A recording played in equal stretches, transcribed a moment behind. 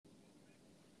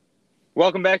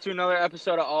Welcome back to another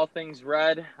episode of All Things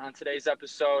Red. On today's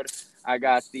episode, I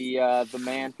got the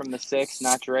man from the Six,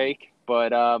 not Drake,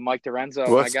 but Mike Dorenzo.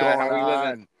 My What's guy, how going are we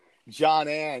living? on? John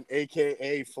Ann,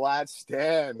 aka Flat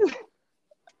Stan.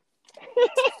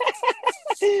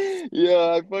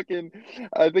 Yeah,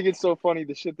 I think it's so funny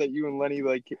the shit that you and Lenny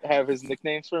like have his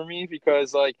nicknames for me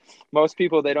because like most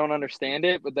people they don't understand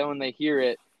it, but then when they hear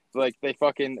it, like they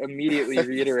fucking immediately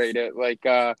reiterate it. Like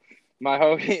my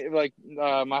homie,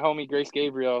 my homie Grace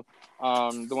Gabriel,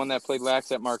 the one that played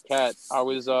Lax at Marquette. I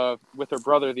was with her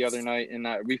brother the other night, and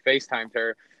we FaceTimed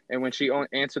her. And when she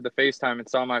answered the FaceTime and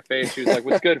saw my face, she was like,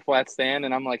 "What's good, Flat Stan?"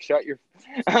 And I'm like,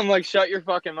 I'm like, "Shut your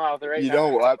fucking mouth right You know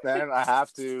now." what, man?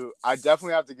 I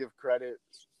definitely have to give credit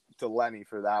to Lenny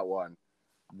for that one.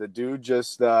 The dude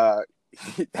just, that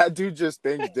dude just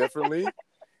thinks differently.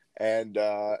 And,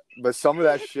 but some of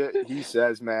that shit he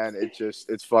says, man,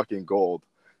 it's fucking gold.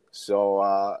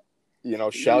 So,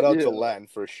 shout out to Yeah. Len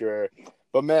for sure.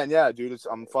 But man, yeah, dude,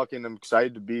 I'm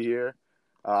excited to be here.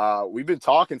 We've been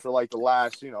talking for like the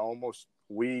last, almost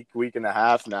week and a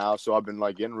half now. So I've been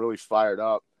like getting really fired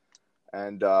up.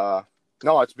 And no,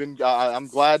 it's been. I'm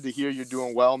glad to hear you're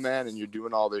doing well, man, and you're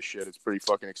doing all this shit. It's pretty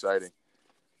fucking exciting.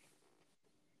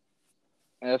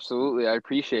 Absolutely, I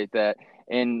appreciate that.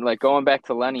 And like going back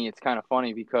to Lenny, it's kind of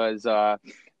funny because I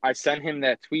sent him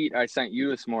that tweet I sent you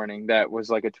this morning. That was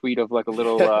like a tweet of like a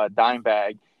little dime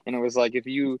bag, and it was like if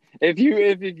you've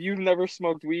never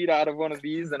smoked weed out of one of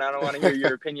these, then I don't want to hear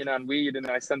your opinion on weed. And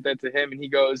I sent that to him, and he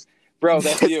goes, "Bro,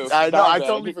 that's you, I know. dime I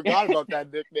totally bag." forgot about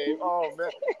that nickname. Oh man,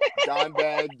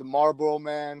 Dimebag, the Marlboro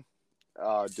Man.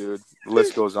 Oh, dude, the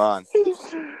list goes on.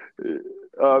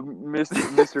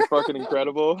 Mr. Fucking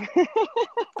Incredible.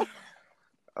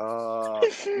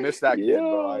 Miss that kid,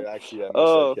 bro. Yeah. I miss that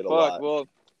Oh kid a fuck. lot. Well,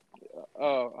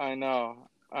 oh, I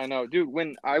know, dude.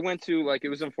 When I went to like, it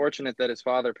was unfortunate that his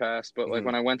father passed, but like Mhm.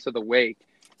 when I went to the wake,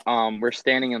 we're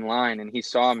standing in line and he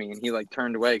saw me and he like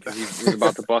turned away because he was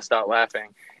about to bust out laughing.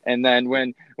 And then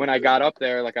when I got up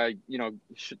there, like I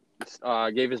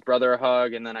gave his brother a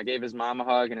hug and then I gave his mom a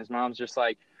hug and his mom's just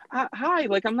like, "Hi,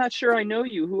 like I'm not sure I know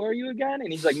you. Who are you again?" And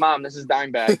he's like, "Mom, this is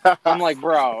Dimebag." I'm like,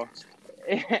 "Bro."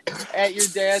 At your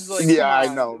dad's like, Yeah, come I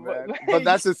on, know, what, man. But like,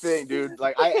 that's the thing, dude.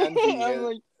 Like, I envy I'm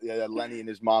like, Lenny and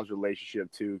his mom's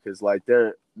relationship too, because like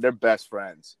they're best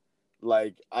friends.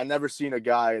 Like, I never seen a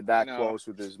guy I that know. close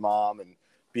with his mom and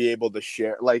be able to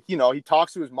share. Like, he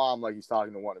talks to his mom like he's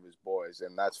talking to one of his boys,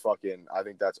 and that's fucking. I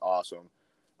think that's awesome,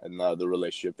 and the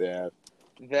relationship they have.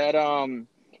 That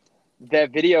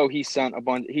that video he sent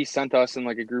us in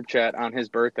like a group chat on his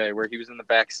birthday where he was in the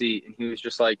back seat and he was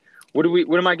just like, what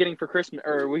am I getting for Christmas?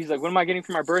 Or he's like, what am I getting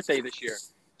for my birthday this year?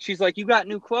 She's like, you got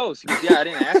new clothes. He goes, yeah, I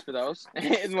didn't ask for those.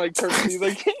 And like purposely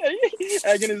like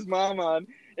egging his mom on.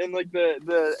 And like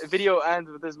the video ends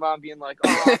with his mom being like,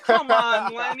 oh, come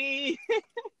on, Lenny.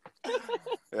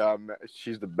 Yeah, man,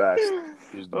 she's the best.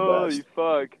 She's the Holy best.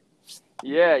 fuck.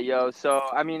 Yeah, yo. So,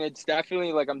 I mean, it's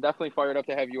definitely like I'm definitely fired up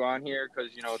to have you on here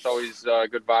because it's always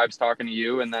good vibes talking to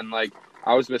you. And then like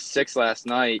I was with Six last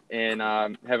night and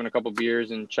having a couple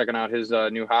beers and checking out his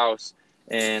new house.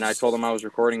 And I told him I was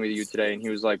recording with you today, and he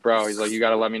was like, "Bro, he's like, you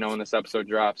got to let me know when this episode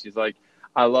drops." He's like,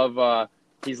 "I love."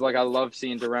 He's like, "I love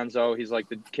seeing Dorenzo." He's like,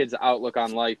 "The kid's outlook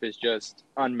on life is just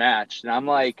unmatched." And I'm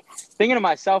like, thinking to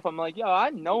myself, I'm like, yo,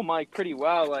 I know Mike pretty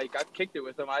well. Like, I've kicked it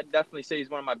with him. I'd definitely say he's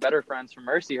one of my better friends from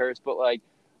Mercyhurst. But like,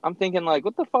 I'm thinking like,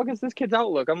 what the fuck is this kid's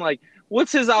outlook? I'm like,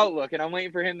 what's his outlook? And I'm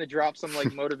waiting for him to drop some like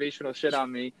motivational shit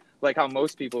on me, like how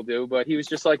most people do. But he was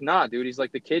just like, nah, dude. He's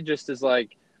like, the kid just is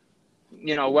like,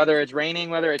 whether it's raining,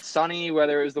 whether it's sunny,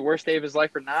 whether it was the worst day of his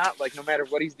life or not, like no matter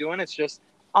what he's doing, it's just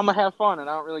I'm gonna have fun and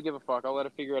I don't really give a fuck. I'll let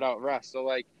it figure it out rest. So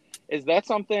like, is that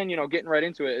something, getting right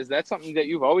into it, is that something that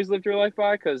you've always lived your life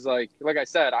by? Because like I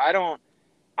said, I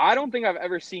don't think I've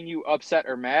ever seen you upset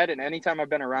or mad, and anytime I've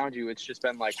been around you, it's just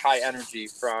been like high energy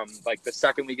from like the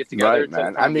second we get together Right, to the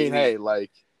man. I time we mean, leave. hey,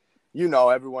 like,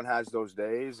 everyone has those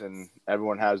days and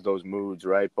everyone has those moods,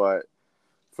 right? But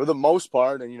for the most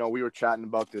part, and we were chatting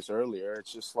about this earlier,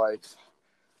 it's just like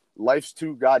life's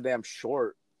too goddamn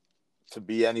short to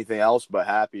be anything else but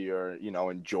happy or,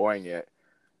 enjoying it.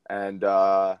 And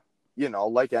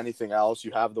like anything else,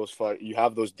 you have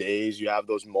those days, you have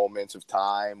those moments of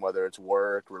time, whether it's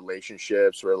work,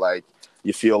 relationships, where like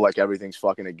you feel like everything's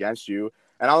fucking against you.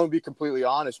 And I'm gonna be completely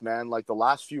honest, man. Like the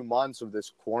last few months of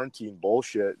this quarantine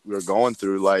bullshit we were going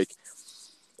through, like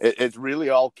it really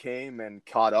all came and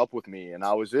caught up with me. And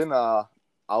I was in a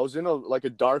like a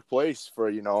dark place for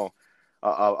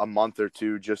a month or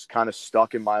two, just kind of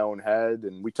stuck in my own head.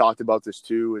 And we talked about this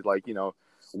too, with like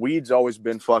weed's always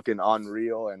been fucking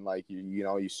unreal, and like you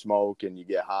know, you smoke and you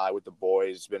get high with the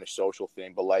boys. It's been a social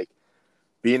thing, but like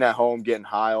being at home getting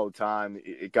high all the time,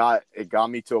 it got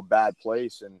me to a bad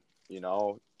place, and you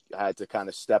know, I had to kind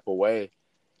of step away.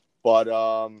 But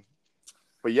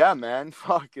yeah, man,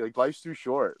 fuck, like life's too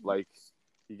short. Like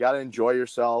you got to enjoy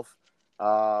yourself.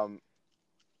 Um,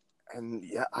 and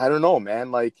yeah, I don't know,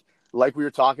 man. Like we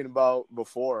were talking about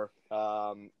before,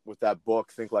 with that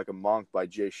book, Think Like a Monk by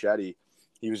Jay Shetty.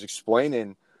 He was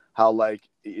explaining how, like,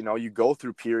 you know, you go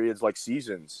through periods like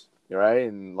seasons, right?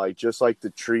 And like, just like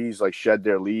the trees, like shed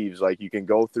their leaves, like you can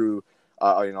go through,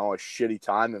 you know, a shitty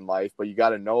time in life, but you got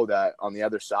to know that on the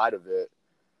other side of it,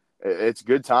 it's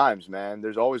good times, man.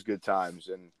 There's always good times.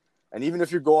 And even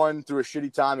if you're going through a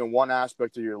shitty time in one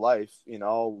aspect of your life, you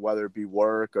know, whether it be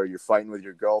work or you're fighting with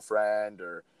your girlfriend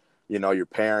or, you know, your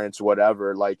parents,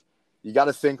 whatever, like you got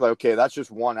to think like, okay, that's just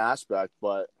one aspect,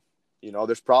 but you know,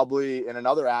 there's probably in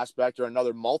another aspect or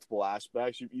another multiple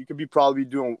aspects, you could be probably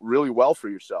doing really well for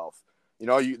yourself. You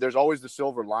know, there's always the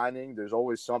silver lining. There's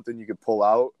always something you could pull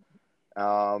out,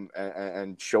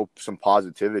 and show some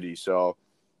positivity. So,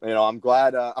 you know, I'm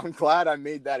glad I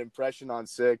made that impression on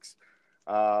Six,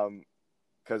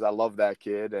 because I love that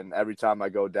kid, and every time I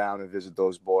go down and visit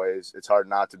those boys, it's hard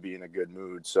not to be in a good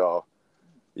mood. So,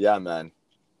 yeah, man.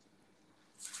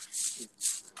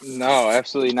 No,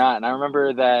 absolutely not. And I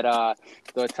remember that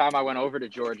the time I went over to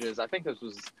George's, I think this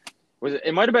was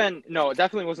it might have been, no, it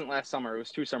definitely wasn't last summer. It was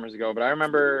 2 summers ago. But I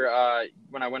remember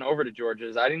when I went over to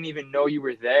George's, I didn't even know you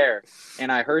were there,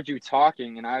 and I heard you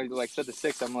talking, and I like said to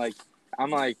Six, I'm like,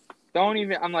 don't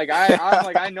even. I'm like,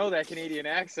 I know that Canadian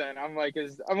accent. I'm like,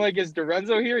 is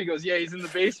Dorenzo here? He goes, yeah, he's in the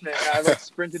basement. And I like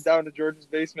sprinted down to George's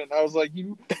basement. And I was like,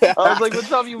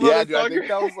 what's up, you Yeah, motherfucker? dude, I think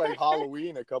that was like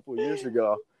Halloween a couple of years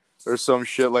ago or some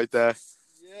shit like that.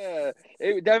 Yeah,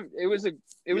 it was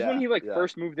when he like Yeah.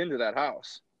 first moved into that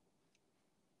house.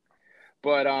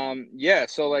 But yeah,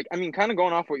 so like I mean, kind of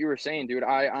going off what you were saying, dude.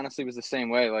 I honestly was the same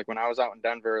way. Like when I was out in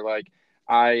Denver, like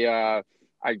I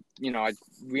I you know I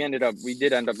we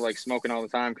did end up like smoking all the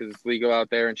time because it's legal out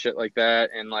there and shit like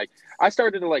that. And like I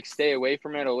started to like stay away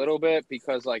from it a little bit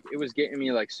because like it was getting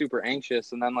me like super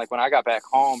anxious. And then like when I got back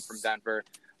home from Denver,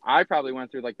 I probably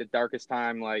went through like the darkest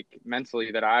time like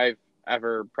mentally that I've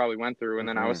ever probably went through. And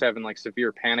then I was Mm-hmm. having like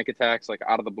severe panic attacks like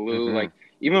out of the blue, Mm-hmm. like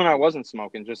even when I wasn't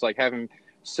smoking, just like having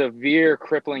severe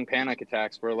crippling panic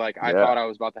attacks where like I Yeah. thought I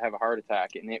was about to have a heart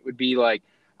attack. And it would be like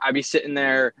I'd be sitting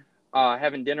there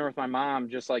having dinner with my mom,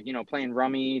 just like, you know, playing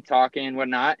rummy, talking,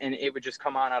 whatnot, and it would just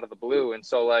come on out of the blue. And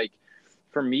so like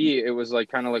for me, it was like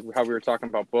kind of like how we were talking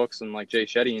about books and like Jay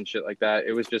Shetty and shit like that.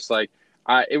 It was just like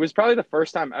it was probably the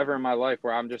first time ever in my life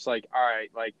where I'm just like, all right,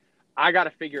 like I got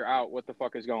to figure out what the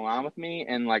fuck is going on with me.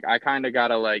 And like, I kind of got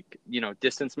to like, you know,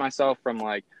 distance myself from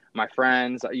like my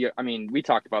friends. I mean, we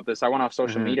talked about this. I went off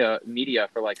social Mm-hmm. media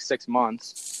for like 6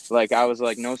 months. Like I was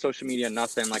like, no social media,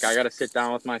 nothing. Like I got to sit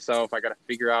down with myself. I got to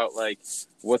figure out like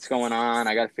what's going on.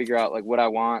 I got to figure out like what I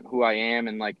want, who I am.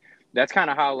 And like, that's kind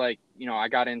of how like, you know, I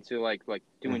got into like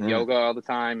doing Mm-hmm. yoga all the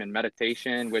time and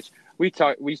meditation, which we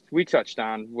touched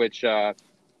on, which, you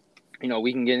know,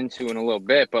 we can get into in a little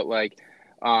bit, but like,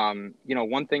 you know,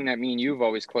 one thing that me and you've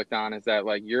always clicked on is that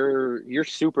like you're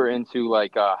super into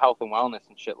like health and wellness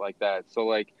and shit like that. So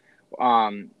like,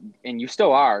 um, and you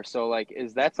still are. So like,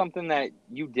 is that something that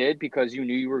you did because you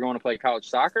knew you were going to play college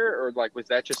soccer, or like was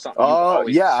that just something you've Yeah,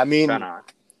 always been on?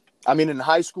 I mean, in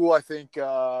high school, I think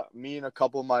me and a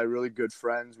couple of my really good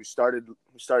friends, we started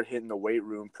hitting the weight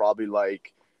room probably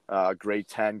like grade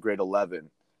 10, grade 11,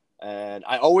 and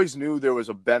I always knew there was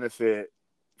a benefit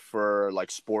for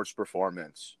like sports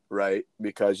performance, right?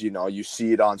 Because you know you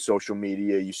see it on social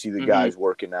media, you see the Mm-hmm. guys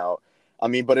working out. I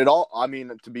mean,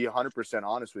 to be 100%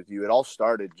 honest with you, it all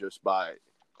started just by,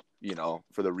 you know,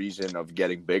 for the reason of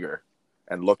getting bigger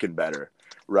and looking better,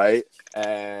 right?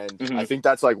 And I Mm-hmm. think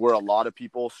that's like where a lot of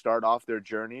people start off their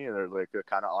journey, and they're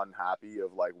kind of unhappy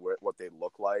of like what they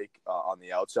look like on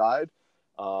the outside.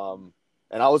 Um,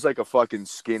 and I was like a fucking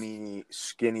skinny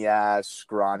ass,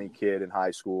 scrawny kid in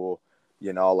high school.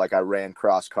 You know, like I ran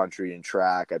cross country and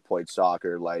track. I played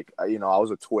soccer. Like, you know, I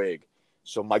was a twig.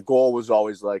 So my goal was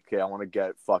always like, okay, I want to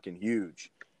get fucking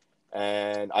huge.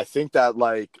 And I think that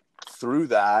like through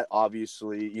that,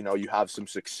 obviously, you know, you have some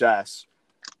success,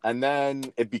 and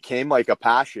then it became like a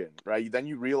passion, right? Then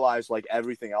you realize like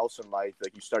everything else in life,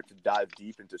 like you start to dive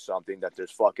deep into something that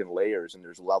there's fucking layers and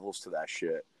there's levels to that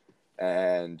shit.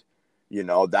 And, you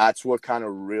know, that's what kind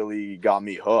of really got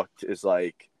me hooked is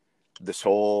like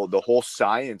the whole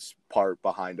science part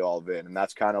behind all of it. And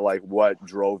that's kind of like what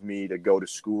drove me to go to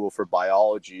school for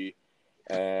biology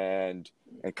and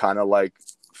kind of like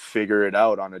figure it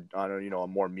out on a a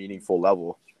more meaningful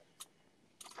level.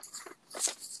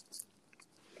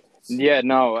 Yeah,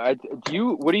 no.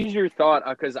 What is your thought?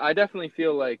 Because I definitely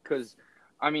feel like, because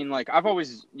I mean, like I've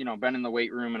always, been in the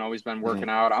weight room and always been Mhm. working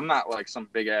out. I'm not like some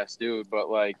big ass dude, but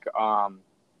like,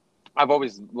 I've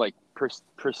always like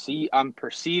I'm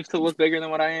perceived to look bigger than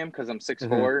what I am because I'm six Mhm.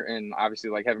 four and obviously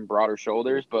like having broader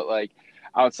shoulders. But like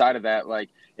outside of that, like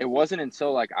it wasn't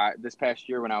until like this past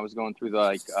year when I was going through the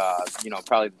like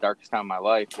probably the darkest time of my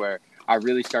life where I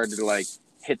really started to like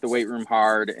hit the weight room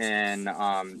hard and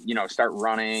start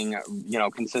running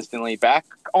consistently back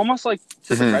almost like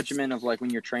to the Mhm. regimen of like when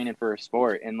you're training for a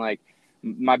sport. And like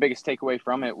my biggest takeaway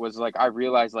from it was like I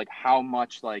realized like how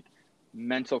much like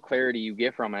mental clarity you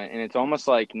get from it. And it's almost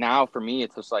like now for me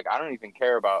it's just like I don't even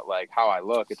care about like how I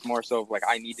look. It's more so like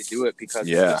I need to do it because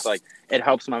it's Yeah. just like it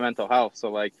helps my mental health.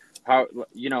 So like how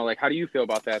like how do you feel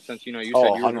about that, since you Oh,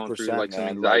 said you were going through 100%, like some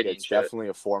man. Like anxiety and it's shit? definitely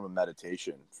a form of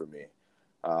meditation for me.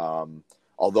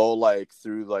 Although like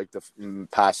through like the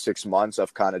past 6 months,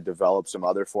 I've kind of developed some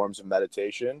other forms of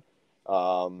meditation.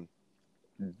 Um,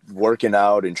 Working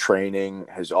out and training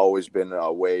has always been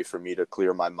a way for me to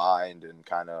clear my mind and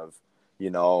kind of,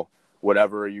 you know,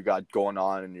 whatever you got going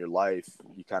on in your life,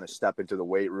 you kind of step into the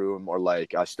weight room, or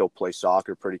like I still play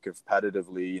soccer pretty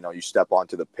competitively. You step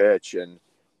onto the pitch and,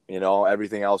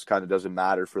 everything else kind of doesn't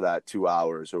matter for that 2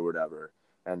 hours or whatever.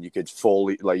 And you could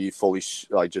fully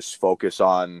like just focus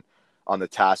on the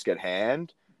task at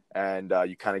hand. And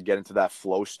you kind of get into that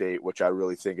flow state, which I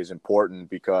really think is important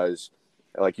because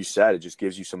like you said, it just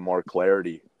gives you some more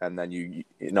clarity. And then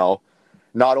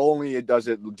not only it does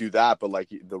it do that, but like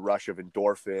the rush of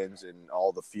endorphins and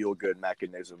all the feel good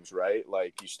mechanisms, right?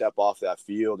 Like you step off that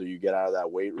field or you get out of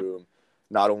that weight room,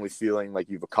 not only feeling like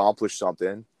you've accomplished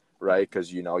something, right?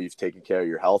 Because you've taken care of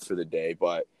your health for the day,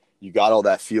 but you got all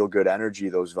that feel good energy,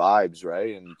 those vibes,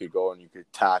 right? And you could go and you could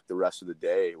attack the rest of the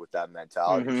day with that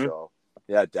mentality. Mm-hmm. So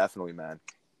yeah, definitely, man.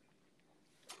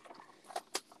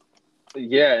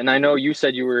 Yeah, and I know you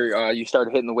said you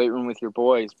started hitting the weight room with your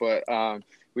boys, but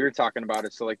we were talking about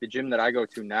it. So like the gym that I go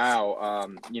to now,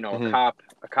 Mm-hmm.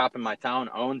 a cop in my town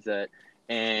owns it,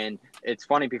 and it's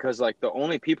funny because like the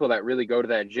only people that really go to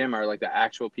that gym are like the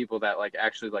actual people that like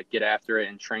actually like get after it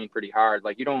and train pretty hard.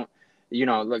 Like you don't,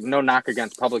 like no knock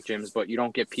against public gyms, but you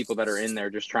don't get people that are in there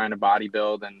just trying to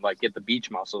bodybuild and like get the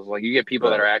beach muscles. Like you get people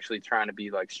that Right. are actually trying to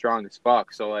be like strong as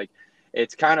fuck. So like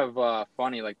it's kind of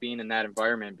funny like being in that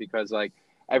environment because like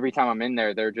every time I'm in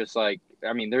there, they're just like,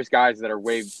 I mean, there's guys that are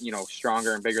way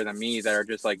stronger and bigger than me that are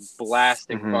just like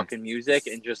blasting Mm-hmm. fucking music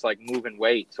and just like moving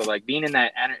weight. So like being in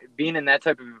that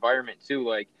type of environment too,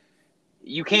 like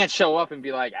you can't show up and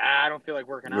be like, I don't feel like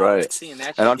working out. Right. Like seeing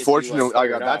that And shit gets you like unfortunately,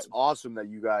 fired up. that's awesome that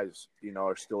you guys,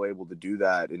 are still able to do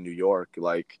that in New York.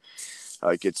 Like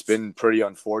it's been pretty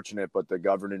unfortunate, but the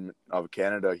government of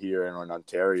Canada here and in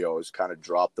Ontario has kind of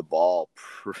dropped the ball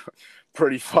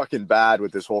pretty fucking bad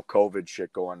with this whole COVID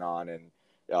shit going on. And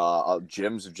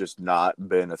gyms have just not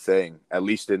been a thing, at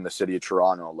least in the city of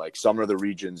Toronto. Like some of the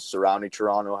regions surrounding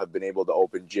Toronto have been able to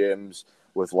open gyms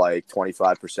with like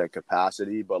 25%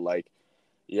 capacity, but like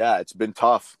yeah, it's been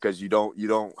tough because you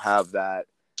don't have that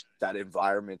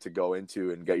environment to go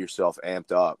into and get yourself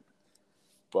amped up.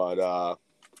 But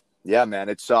yeah, man,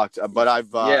 it sucked. But I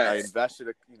Yeah. invested,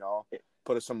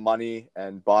 put some money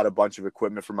and bought a bunch of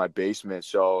equipment for my basement.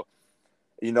 So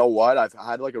you know what? I've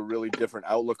had like a really different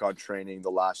outlook on training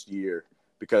the last year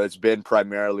because it's been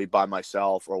primarily by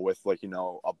myself or with like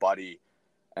a buddy,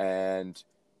 and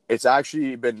it's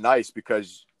actually been nice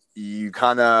because you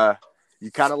kind of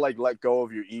like let go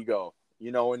of your ego,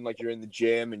 and like you're in the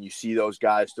gym and you see those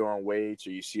guys throwing weights,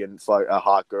 or you see a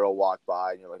hot girl walk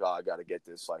by and you're like, oh, I gotta get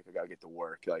this, like I gotta get to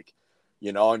work, like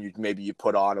and you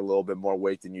put on a little bit more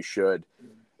weight than you should.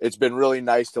 It's been really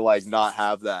nice to like not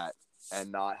have that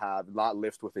and not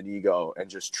lift with an ego and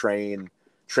just train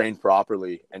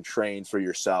properly and train for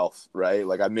yourself, right?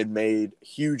 Like I made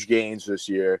huge gains this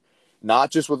year,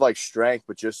 not just with like strength,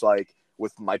 but just like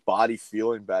with my body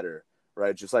feeling better,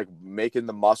 right? Just like making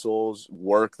the muscles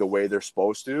work the way they're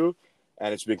supposed to.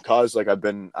 And it's because like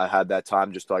I had that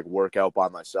time just to like work out by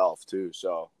myself too.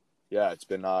 So yeah, it's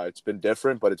been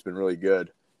different, but it's been really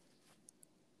good.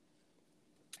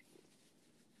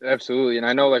 Absolutely. And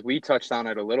I know like we touched on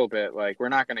it a little bit. Like we're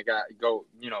not going to go,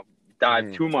 dive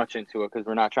Mm-hmm. too much into it because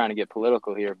we're not trying to get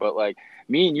political here. But like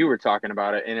me and you were talking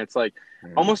about it, and it's like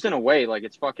Mm-hmm. almost in a way like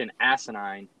it's fucking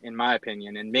asinine in my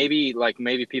opinion. And maybe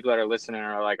people that are listening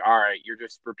are like, all right, you're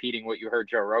just repeating what you heard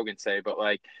Joe Rogan say. But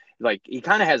like he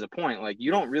kind of has a point. Like you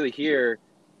don't really hear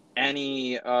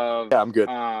any of Yeah, I'm good.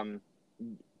 can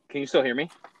you still hear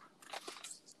me?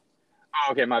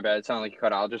 Oh, okay, my bad. It sounded like you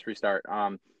cut out. I'll just restart.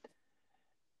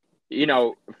 You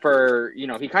know, for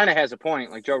he kind of has a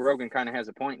point. Like Joe Rogan kind of has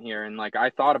a point here, and like I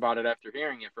thought about it after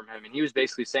hearing it from him, and he was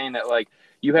basically saying that like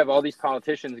you have all these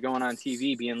politicians going on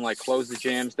TV being like close the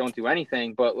gyms, don't do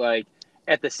anything, but like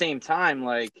at the same time,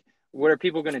 like what are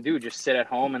people gonna do? Just sit at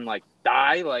home and like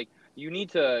die? Like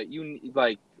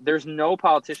like there's no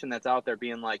politician that's out there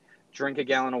being like drink a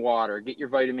gallon of water, get your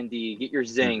vitamin D, get your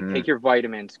zinc, Hmm. take your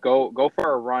vitamins, go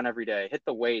for a run every day, hit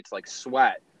the weights, like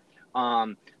sweat.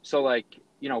 So like,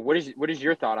 what is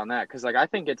your thought on that? Because like I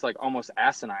think it's like almost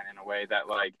asinine in a way that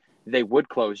like they would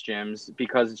close gyms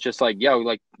because it's just like, yo,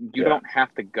 like you Yeah. don't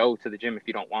have to go to the gym if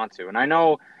you don't want to. And I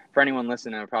know for anyone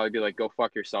listening, it'll probably be like, go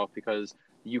fuck yourself because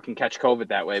you can catch COVID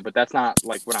that way. But that's not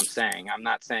like what I'm saying. I'm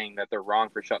not saying that they're wrong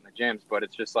for shutting the gyms, but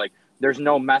it's just like there's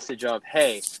no message of,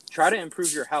 hey, try to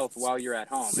improve your health while you're at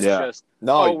home. It's Yeah. just,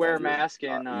 No, oh, wear a mask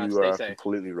and you stay are safe.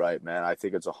 completely right, man. I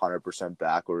think it's 100%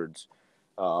 backwards,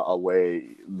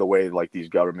 the way like these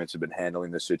governments have been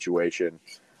handling this situation,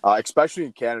 especially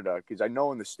in Canada. Because I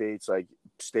know in the States, like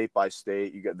state by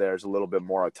state, there's a little bit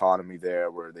more autonomy there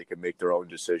where they can make their own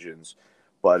decisions.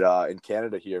 But in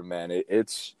Canada here, man,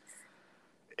 it's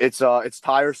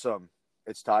tiresome.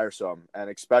 It's tiresome, and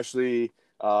especially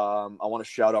I want to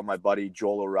shout out my buddy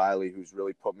Joel O'Reilly, who's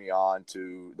really put me on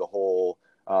to the whole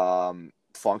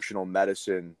functional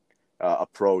medicine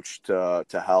approach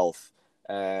to health,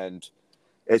 and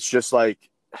it's just like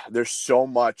there's so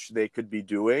much they could be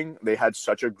doing. They had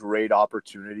such a great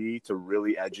opportunity to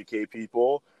really educate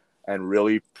people and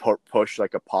really push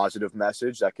like a positive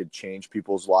message that could change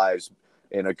people's lives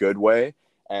in a good way,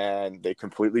 and they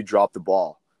completely dropped the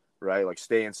ball, right? Like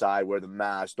stay inside, wear the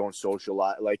mask, don't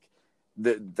socialize. Like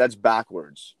that's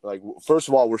backwards. Like first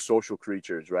of all, we're social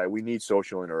creatures, right? We need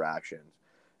social interactions,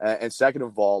 and second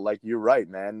of all, like you're right,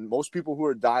 man. Most people who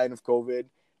are dying of COVID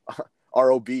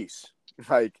are obese,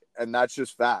 like, and that's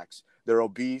just facts. They're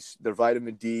obese. They're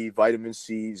vitamin D, vitamin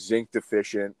C, zinc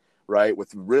deficient, right?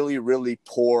 With really, really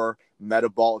poor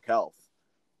metabolic health,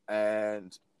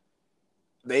 and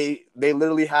they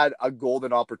literally had a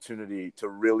golden opportunity to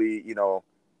really,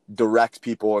 direct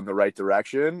people in the right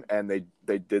direction, and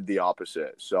they did the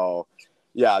opposite. So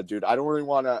yeah, dude, I don't really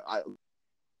want to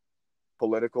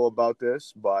political about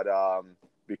this, but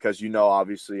because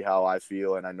obviously how I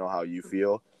feel and I know how you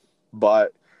feel,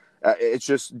 but it's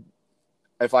just,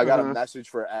 if I got a Mm-hmm. message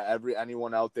for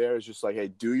anyone out there, is just like, hey,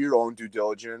 do your own due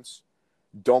diligence.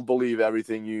 Don't believe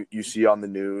everything you see on the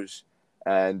news,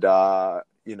 and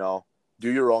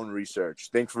do your own research.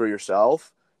 Think for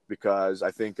yourself, because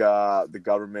I think the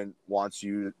government wants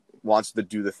to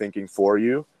do the thinking for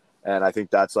you, and I think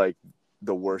that's like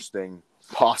the worst thing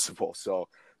possible. So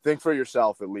think for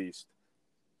yourself at least.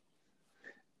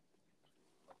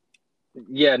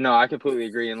 Yeah, no, I completely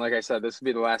agree. And like I said, this will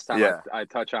be the last time I, Yeah, I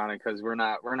touch on it because we're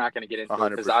not going to get a into it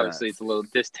hundred because percent. obviously it's a little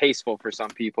distasteful for some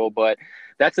people. But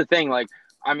that's the thing. Like,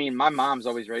 I mean, my mom's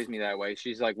always raised me that way.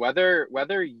 She's like, whether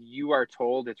you are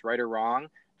told it's right or wrong,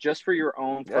 just for your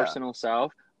own Yeah. personal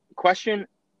self, question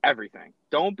everything.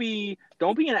 Don't be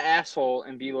an asshole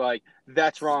and be like,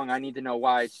 that's wrong. I need to know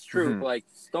why it's true. Hmm. Like,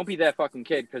 don't be that fucking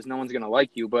kid because no one's gonna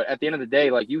like you. But at the end of the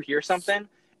day, like you hear something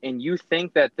and you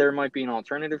think that there might be an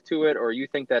alternative to it or you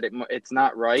think that it's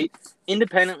not right,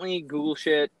 independently Google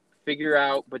shit, figure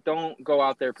out, but don't go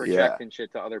out there Yeah. projecting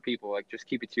shit to other people. Like just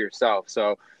keep it to yourself.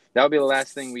 So that would be the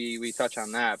last thing we touch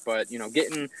on that. But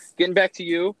getting back to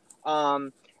you,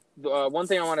 one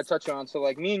thing I want to touch on. So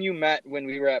like me and you met when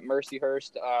we were at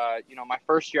Mercyhurst. My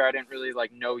first year I didn't really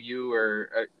like know you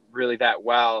or really that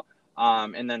well.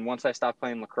 And then once I stopped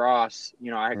playing lacrosse,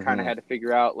 I kind of Hmm. had to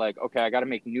figure out like, okay, I got to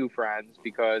make new friends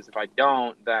because if I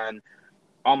don't, then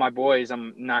all my boys,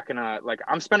 I'm not gonna like.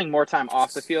 I'm spending more time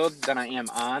off the field than I am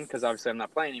on because obviously I'm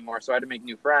not playing anymore. So I had to make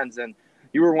new friends, and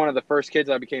you were one of the first kids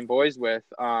I became boys with.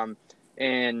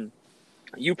 And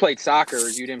you played soccer,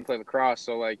 you didn't play lacrosse,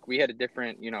 so like we had a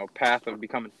different path of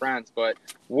becoming friends. But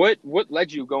what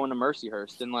led you going to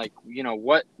Mercyhurst, and like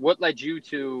what led you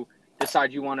to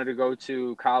decide you wanted to go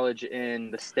to college in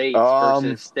the States Um.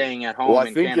 versus staying at Well, home I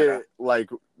in think Canada? it like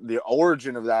the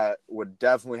origin of that would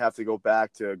definitely have to go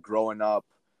back to growing up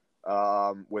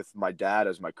with my dad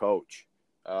as my coach.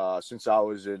 Since I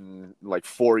was in like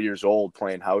 4 years old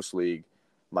playing house league,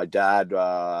 my dad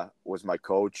was my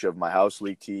coach of my house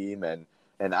league team, and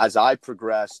as I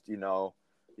progressed,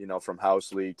 from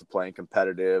house league to playing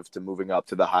competitive to moving up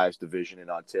to the highest division in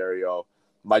Ontario,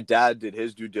 my dad did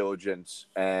his due diligence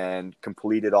and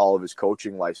completed all of his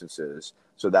coaching licenses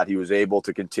so that he was able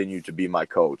to continue to be my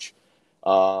coach.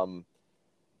 Um,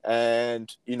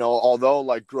 And, although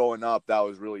like growing up, it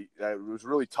was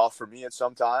really tough for me at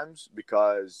sometimes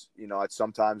because,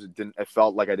 sometimes it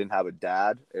felt like I didn't have a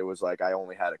dad. It was like I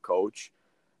only had a coach.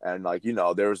 And like,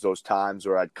 there was those times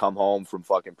where I'd come home from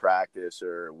fucking practice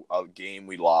or a game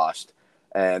we lost,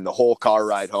 and the whole car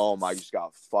ride home, I just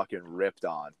got fucking ripped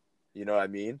on. You know what I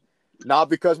mean? Not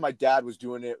because my dad was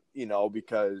doing it,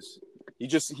 because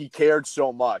he cared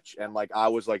so much. And like, I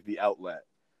was like the outlet.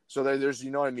 So there's, you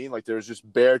know what I mean? Like there's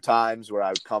just bare times where I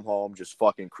would come home just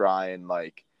fucking crying,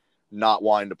 like not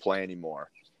wanting to play anymore.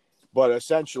 But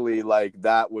essentially, like,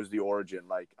 that was the origin.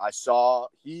 Like,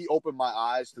 he opened my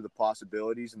eyes to the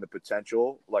possibilities and the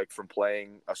potential, like, from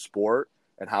playing a sport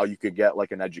and how you could get,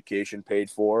 like, an education paid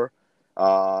for.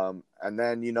 And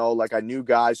then, like, I knew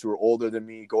guys who were older than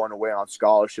me going away on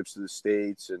scholarships to the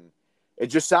States. And it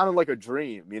just sounded like a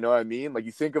dream. You know what I mean? Like,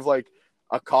 you think of, like,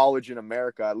 a college in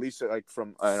America, at least, like,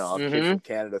 from, I don't know, a kid from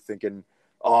Canada thinking,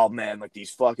 oh, man, like,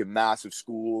 these fucking massive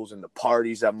schools and the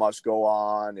parties that must go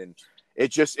on. And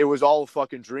it was all a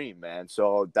fucking dream, man.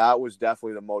 So that was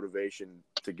definitely the motivation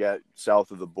to get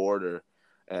south of the border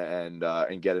and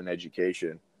get an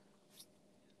education.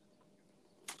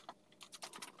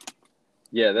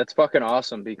 Yeah, that's fucking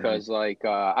awesome because like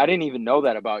I didn't even know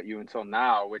that about you until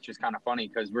now, which is kind of funny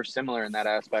because we're similar in that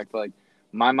aspect. Like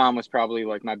my mom was probably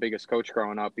like my biggest coach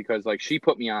growing up because like she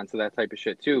put me onto that type of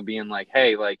shit too, being like,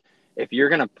 hey, like if you're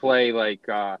gonna play like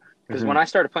because when I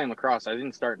started playing lacrosse, I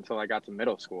didn't start until I got to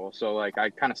middle school, so like I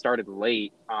kind of started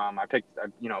late. I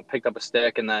picked up a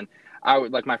stick, and then I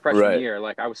would like my freshman year,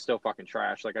 like I was still fucking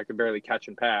trash, like I could barely catch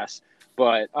and pass,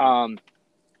 but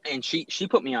and she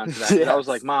put me onto that because I was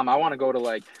like, Mom, I want to go to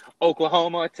like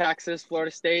Oklahoma, Texas,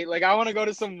 Florida State. Like I want to go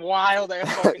to some wild ass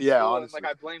fucking school. Honestly. And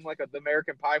like I blame like the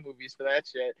American Pie movies for that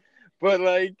shit. But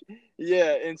like,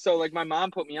 yeah. And so like my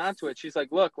mom put me onto it. She's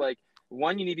like, look, like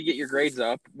one, you need to get your grades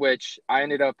up, which I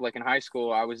ended up like in high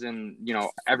school. I was in,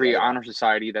 every honor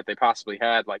society that they possibly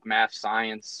had, like math,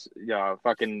 science,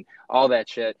 fucking all that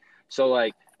shit. So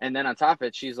like, and then on top of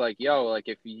it, she's like, yo, like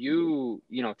if you,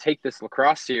 take this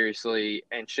lacrosse seriously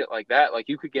and shit like that, like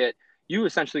you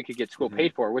essentially could get school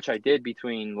paid for, which I did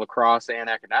between lacrosse and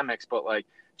academics. But like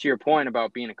to your point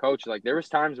about being a coach, like there was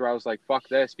times where I was like, fuck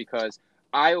this, because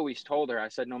I always told her, I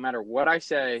said, no matter what I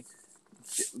say,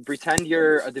 pretend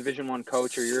you're a Division I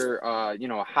coach or you're,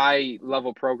 a high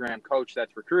level program coach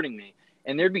that's recruiting me.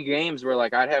 And there'd be games where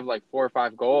like I'd have like 4 or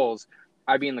 5 goals.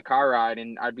 I'd be in the car ride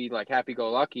and I'd be like happy go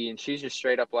lucky, and she's just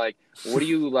straight up like, what are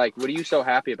you so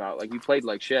happy about? Like you played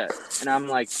like shit. And I'm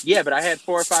like, yeah, but I had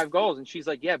 4 or 5 goals. And she's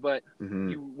like, yeah, but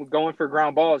you were going for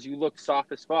ground balls, you looked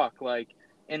soft as fuck. Like,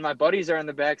 and my buddies are in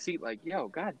the back seat like, yo,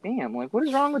 god damn, like what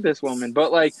is wrong with this woman?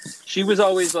 But like she was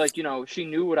always like, she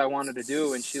knew what I wanted to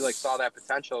do, and she like saw that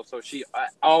potential, so she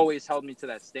always held me to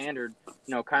that standard,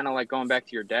 kind of like going back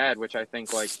to your dad, which I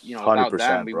think like, without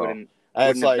them we wouldn't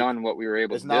have done what we were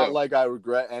able to do. It's not like I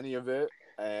regret any of it,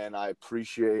 and I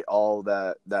appreciate all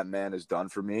that man has done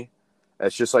for me.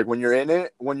 It's just like when you're in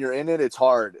it, it's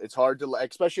hard. It's hard to,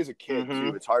 especially as a kid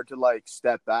too. It's hard to like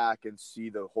step back and see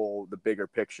the bigger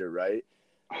picture, right?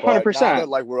 100%. But now that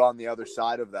like we're on the other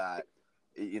side of that,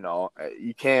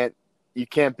 you can't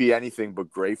be anything but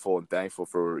grateful and thankful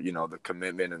for the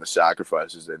commitment and the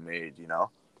sacrifices they made.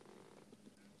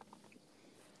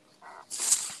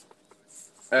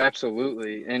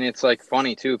 Absolutely. And it's like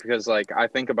funny too, because like I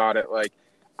think about it, like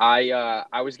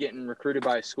I was getting recruited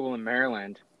by a school in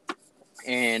Maryland,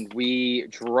 and we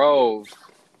drove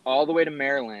all the way to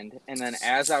Maryland, and then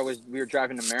as we were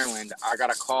driving to Maryland, I got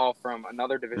a call from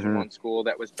another Division I school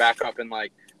that was back up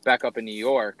in New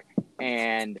York,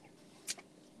 and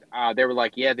they were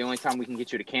like, yeah, the only time we can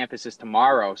get you to campus is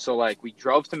tomorrow. So like we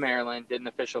drove to Maryland, did an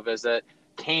official visit,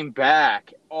 came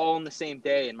back all in the same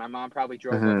day, and my mom probably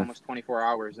drove like almost 24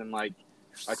 hours in like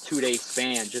a 2-day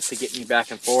span just to get me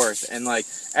back and forth. And like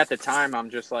at the time, I'm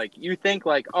just like, you think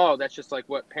like, oh, that's just like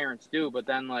what parents do, but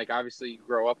then like obviously you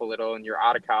grow up a little and you're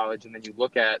out of college, and then you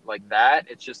look at like that,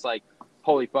 it's just like,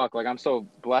 holy fuck, like I'm so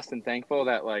blessed and thankful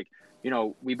that like,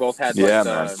 we both had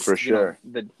like for sure,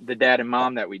 the dad and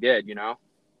mom that we did,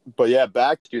 But yeah,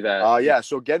 back to that.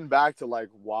 So getting back to like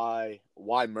why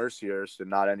Mercyhurst and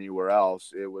not anywhere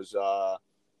else, it was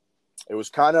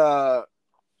kind of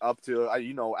up to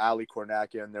Ali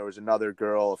Kornakian. There was another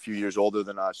girl a few years older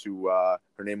than us who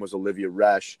her name was Olivia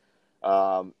Resch,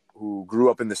 who grew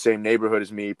up in the same neighborhood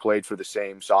as me, played for the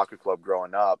same soccer club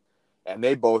growing up, and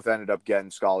they both ended up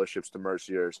getting scholarships to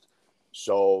Mercyhurst.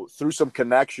 So through some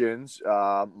connections,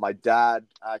 my dad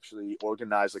actually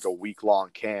organized like a week-long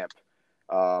camp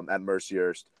at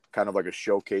Mercyhurst, kind of like a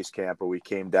showcase camp where we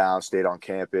came down, stayed on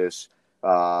campus,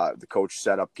 The coach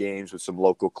set up games with some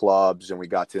local clubs, and we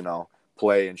got to,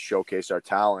 play and showcase our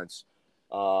talents.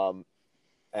 And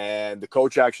the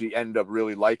coach actually ended up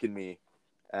really liking me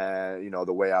and,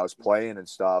 the way I was playing and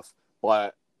stuff.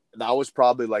 But that was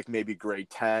probably like maybe grade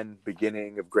 10,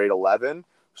 beginning of grade 11.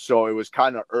 So it was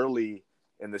kind of early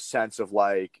in the sense of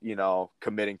like,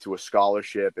 committing to a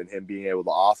scholarship and him being able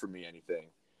to offer me anything.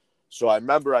 So I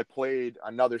remember I played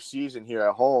another season here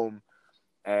at home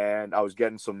and I was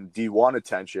getting some D1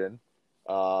 attention,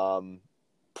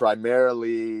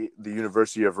 primarily the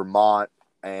University of Vermont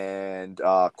and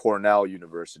Cornell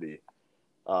University.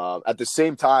 At the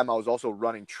same time, I was also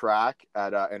running track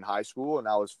in high school, and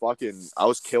I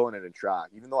was killing it in track.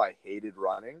 Even though I hated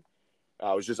running,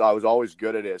 I was always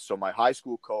good at it. So my high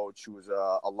school coach, who was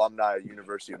a alumni at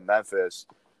University of Memphis,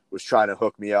 was trying to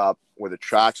hook me up with a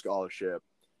track scholarship.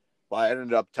 But I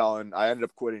ended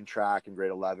up quitting track in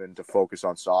grade 11 to focus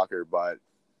on soccer. But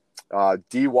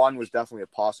D1 was definitely a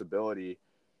possibility,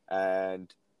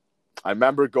 and I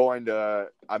remember going to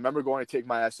take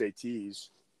my SATs,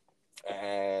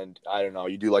 and I don't know,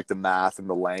 you do like the math and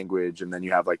the language, and then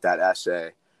you have like that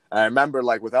essay. And I remember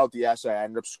like without the essay, I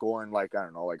ended up scoring like, I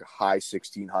don't know, like high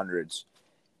 1600s.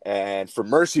 And for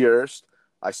Mercyhurst,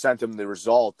 I sent him the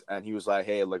result, and he was like,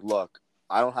 "Hey, like, look,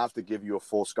 I don't have to give you a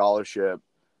full scholarship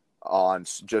on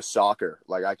just soccer.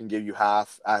 Like, I can give you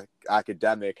half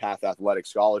academic, half athletic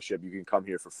scholarship. You can come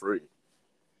here for free."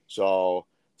 So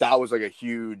that was like a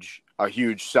huge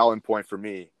selling point for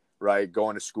me, right?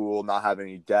 Going to school, not having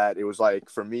any debt. It was like,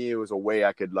 for me, it was a way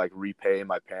I could like repay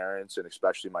my parents and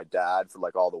especially my dad for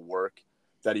like all the work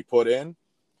that he put in.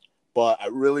 But I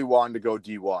really wanted to go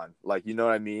D1. Like, you know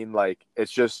what I mean? Like,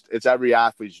 it's every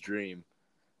athlete's dream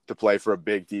to play for a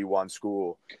big D1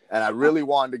 school. And I really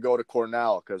wanted to go to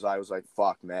Cornell because I was like,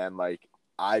 fuck, man, like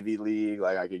Ivy League,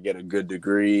 like I could get a good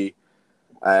degree.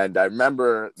 And I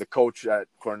remember the coach at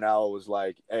Cornell was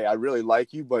like, "Hey, I really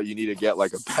like you, but you need to get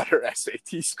like a better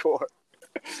SAT score."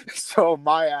 So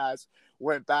my ass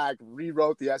went back,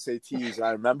 rewrote the SATs. And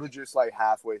I remember just like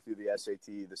halfway through the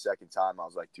SAT the second time, I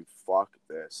was like, "Dude, fuck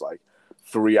this." Like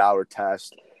 3-hour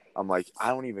test. I'm like, I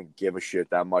don't even give a shit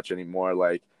that much anymore.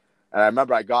 Like, and I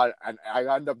remember I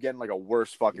ended up getting like a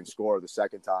worse fucking score the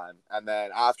second time. And then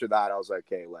after that, I was like,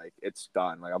 "Okay, like it's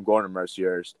done. Like I'm going to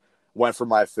Mercyhurst." Went for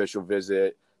my official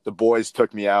visit. The boys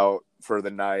took me out for the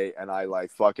night, and I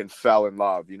like fucking fell in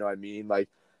love. You know what I mean? Like,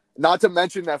 not to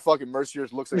mention that fucking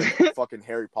Mercyhurst looks like a fucking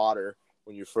Harry Potter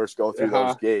when you first go through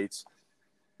those gates.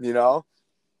 You know?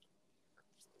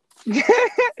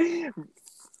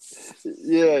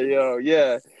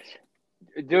 Yeah.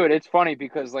 Dude, it's funny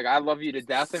because like I love you to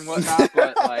death and whatnot,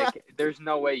 but like there's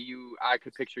no way I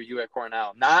could picture you at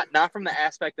Cornell. Not from the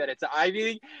aspect that it's Ivy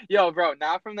League. Yo, bro,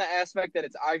 not from the aspect that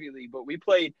it's Ivy League, but we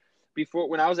played before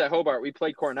when I was at Hobart, we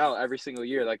played Cornell every single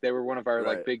year. Like they were one of our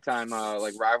like big time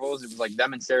like rivals. It was like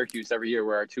them and Syracuse every year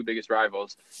were our two biggest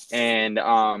rivals. And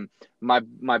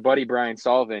my buddy Brian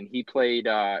Sullivan, he played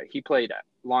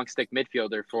long stick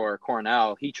midfielder for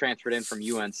Cornell. He transferred in from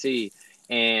UNC,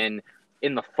 and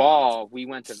in the fall, we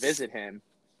went to visit him,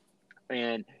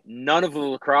 and none of the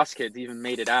lacrosse kids even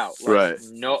made it out. Like,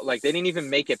 no, like they didn't even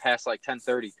make it past like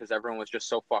 10:30 because everyone was just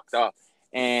so fucked up.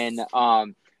 And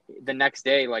the next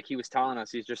day, like he was telling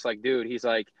us, he's just like, dude,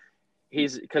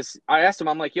 because I asked him,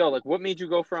 I'm like, yo, like what made you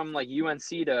go from like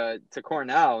UNC to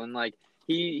Cornell? And like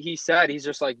he said, he's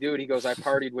just like, dude, he goes, I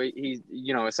partied. He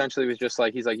essentially was just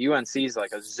like, he's like, UNC's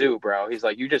like a zoo, bro. He's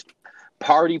like, you just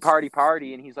party,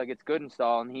 and he's like, it's good and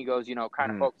all. And he goes,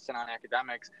 kind of focusing on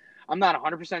academics. I'm not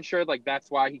 100% sure like that's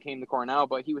why he came to Cornell,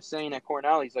 but he was saying at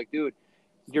Cornell, he's like, dude,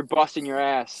 you're busting your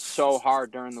ass so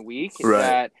hard during the week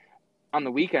that on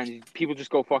the weekends people just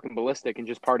go fucking ballistic and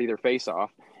just party their face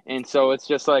off. And so it's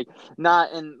just like I'm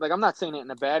not saying it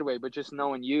in a bad way, but just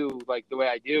knowing you like the way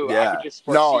I do, I could just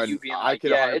foresee you being like,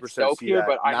 yeah, it's dope here,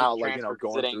 but I now, need like, transfer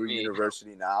going through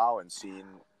university now and seeing,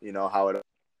 how it.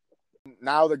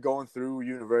 Now that going through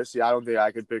university, I don't think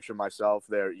I could picture myself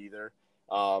there either.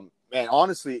 Man,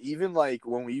 honestly, even like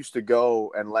when we used to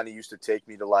go and Lenny used to take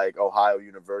me to like Ohio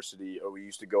University, or we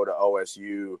used to go to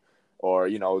OSU, or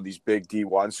these big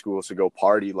D1 schools to go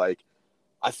party, like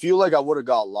I feel like I would have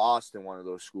got lost in one of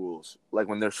those schools. Like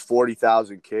when there's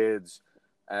 40,000 kids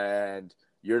and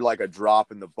you're like a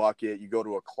drop in the bucket, you go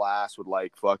to a class with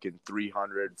like fucking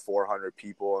 300, 400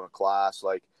 people in a class.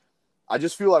 Like I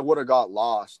just feel I would have got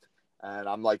lost. And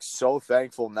I'm like so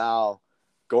thankful now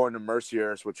going to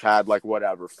Mercyhurst, which had like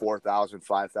whatever, 4,000,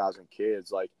 5,000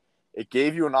 kids. Like it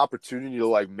gave you an opportunity to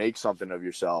like make something of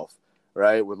yourself,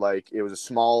 right? With like, it was a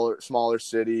smaller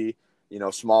city,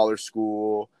 smaller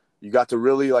school. You got to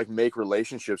really like make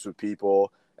relationships with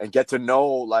people and get to know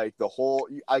like the whole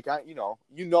like you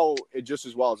know it just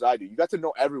as well as I do. You got to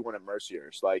know everyone at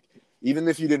Mercier's. Like even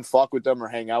if you didn't fuck with them or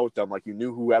hang out with them, like you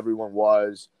knew who everyone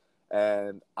was.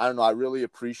 And I don't know, I really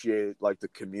appreciate like the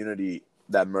community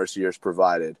that Mercier's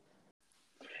provided.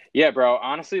 Yeah, bro.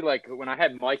 Honestly, like when I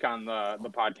had Mike on the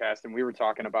podcast and we were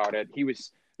talking about it,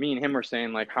 me and him were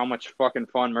saying like how much fucking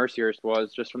fun Mercier's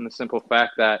was just from the simple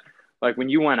fact that like when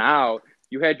you went out,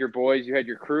 you had your boys, you had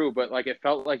your crew, but like it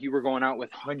felt like you were going out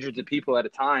with hundreds of people at a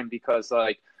time because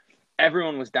like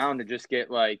everyone was down to just get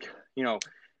like,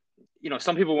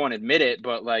 some people won't admit it,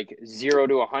 but like 0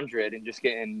 to 100 and just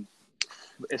getting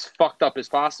as fucked up as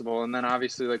possible. And then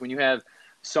obviously like when you have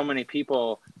so many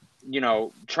people,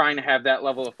 trying to have that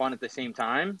level of fun at the same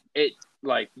time,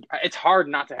 it's hard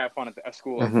not to have fun at a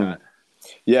school like that.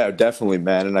 Yeah, definitely,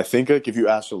 man. And I think like if you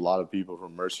ask a lot of people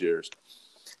from Mercier's,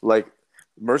 like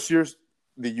Mercier's,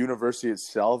 the university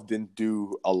itself didn't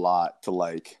do a lot to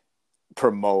like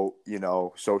promote,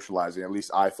 socializing. At least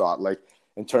I thought, like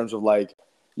in terms of like,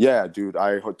 yeah, dude,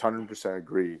 I 100%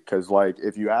 agree. Because like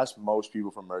if you ask most people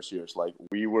from Mercier's, like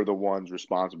we were the ones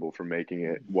responsible for making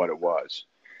it what it was.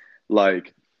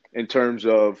 Like in terms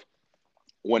of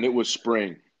when it was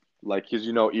spring, like because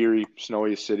Erie,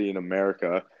 snowiest city in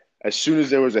America. As soon as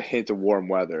there was a hint of warm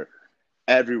weather,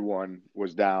 everyone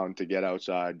was down to get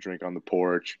outside, drink on the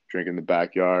porch, drink in the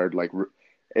backyard. Like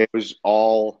it was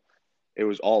all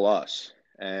us,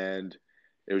 and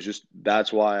it was just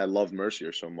that's why I love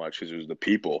Mercier so much because it was the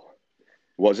people.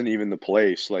 It wasn't even the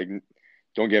place. Like,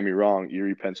 don't get me wrong,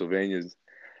 Erie, Pennsylvania's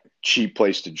cheap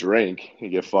place to drink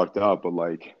and get fucked up, but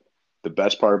like the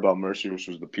best part about Mercier was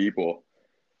the people.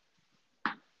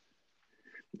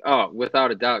 Oh,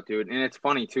 without a doubt, dude. And it's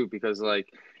funny too because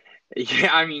like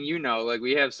yeah, I mean, like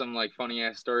we have some like funny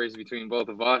ass stories between both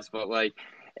of us, but like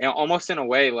almost in a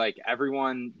way, like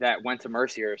everyone that went to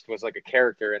Mercyhurst was like a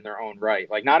character in their own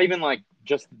right. Like not even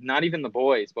the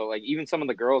boys, but like even some of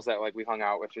the girls that like we hung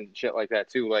out with and shit like that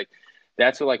too. Like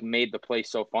that's what like made the place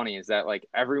so funny is that like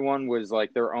everyone was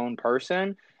like their own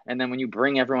person. And then when you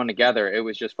bring everyone together, it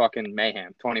was just fucking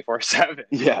mayhem 24/7.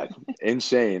 Yeah,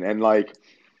 insane. And like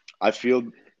I feel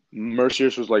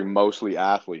Mercier's was like mostly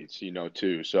athletes,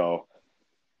 too. So,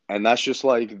 and that's just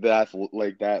like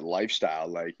that lifestyle.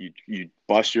 Like you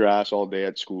bust your ass all day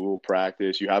at school,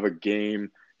 practice. You have a game.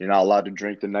 You're not allowed to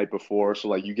drink the night before. So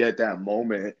like you get that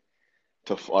moment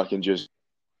to fucking just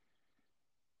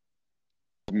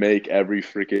make every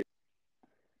freaking.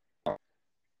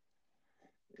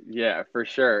 Yeah, for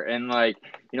sure. And like,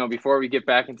 before we get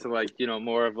back into like,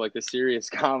 more of like the serious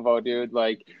convo, dude,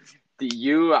 like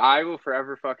I will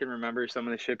forever fucking remember some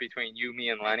of the shit between you, me,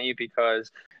 and Lenny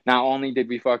because not only did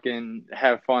we fucking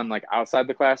have fun like outside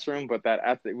the classroom, but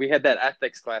we had that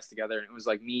ethics class together, and it was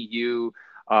like me, you,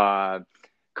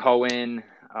 Cohen,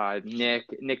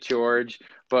 Nick George.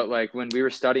 But like when we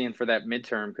were studying for that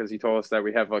midterm, because he told us that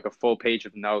we have like a full page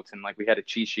of notes and like we had a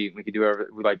cheat sheet and we could do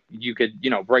like you could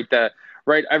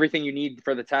write everything you need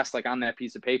for the test like on that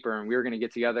piece of paper, and we were gonna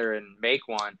get together and make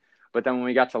one. But then when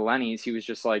we got to Lenny's, he was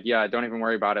just like, yeah, don't even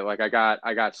worry about it. Like I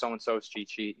got so-and-so's cheat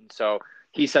sheet. And so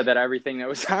he said that everything that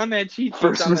was on that cheat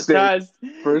sheet on the test.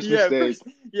 First mistake.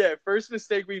 First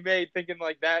mistake we made thinking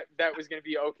like that was going to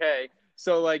be okay.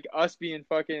 So like us being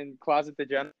fucking closet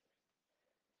degenerate,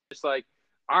 just like,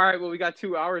 all right, well, we got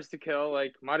 2 hours to kill.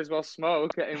 Like might as well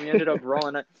smoke. And we ended up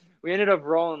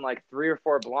rolling like 3 or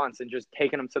 4 blunts and just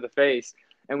taking them to the face.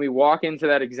 And we walk into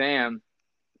that exam.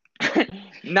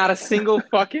 Not a single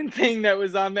fucking thing that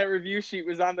was on that review sheet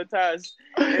was on the test,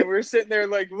 and we're sitting there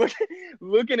like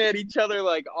looking at each other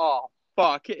like, oh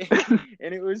fuck.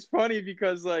 And it was funny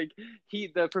because like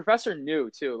the professor knew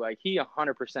too, like he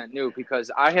 100% knew because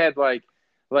I had like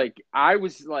I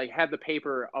was like had the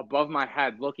paper above my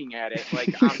head looking at it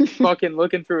like I'm fucking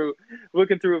looking through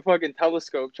a fucking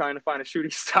telescope trying to find a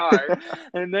shooting star.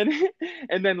 and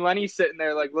then Lenny's sitting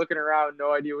there like looking around,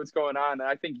 no idea what's going on. And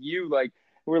I think you like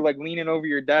we're like leaning over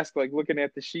your desk, like looking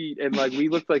at the sheet, and like we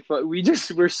looked like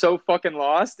we're so fucking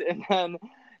lost. And then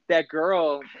that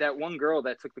one girl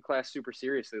that took the class super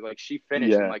seriously, like she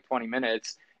finished in like 20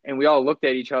 minutes, and we all looked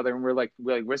at each other and we're like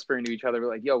whispering to each other, we're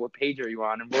like, "Yo, what page are you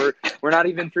on?" And we're not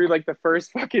even through like the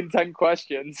first fucking 10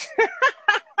 questions.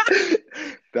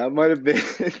 That might have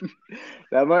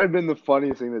been the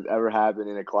funniest thing that's ever happened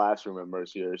in a classroom at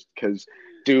Mercier's, because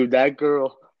dude, that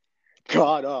girl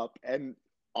got up and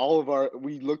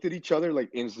we looked at each other like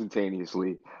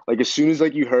instantaneously. Like as soon as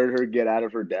like you heard her get out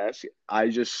of her desk,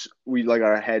 we like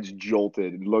our heads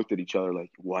jolted and looked at each other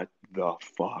like, what the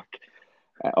fuck?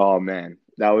 Oh man,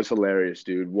 that was hilarious,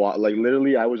 dude. Like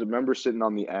literally, I remember sitting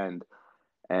on the end,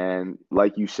 And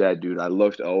like you said, dude, I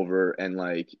looked over and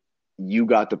like you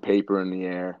got the paper in the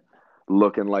air,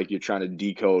 looking like you're trying to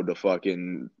decode the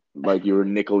fucking like you were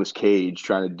Nicolas Cage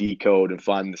trying to decode and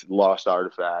find this lost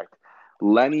artifact.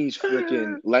 Lenny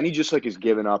just like is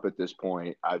giving up at this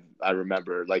point. I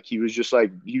remember like he was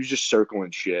just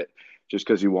circling shit just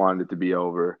because he wanted it to be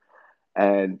over.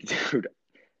 And dude,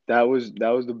 that was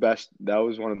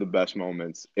one of the best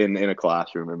moments in a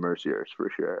classroom in Mercier's for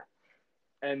sure.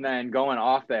 And then going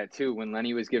off that too, when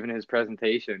Lenny was giving his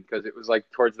presentation, because it was like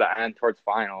towards the end, towards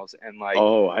finals, and like,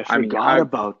 Oh, I I mean, forgot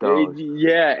about those.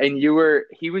 yeah, and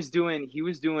he was doing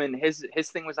his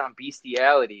thing was on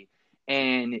bestiality,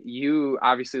 and you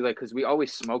obviously like, because we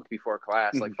always smoked before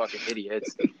class like fucking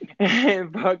idiots,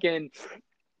 and fucking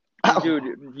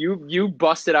dude, you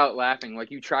busted out laughing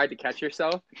like you tried to catch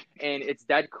yourself, and it's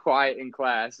dead quiet in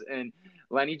class, and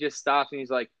Lenny just stops and he's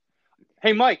like,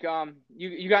 "Hey, Mike,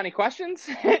 you got any questions?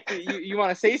 you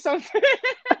want to say something?"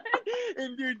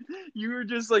 And dude, you were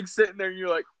just like sitting there, and you're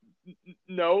like,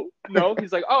 "No, no."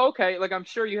 He's like, "Oh, okay. Like, I'm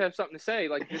sure you have something to say.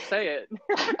 Like, just say it."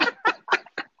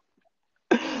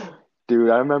 Dude,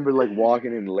 I remember like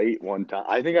walking in late one time.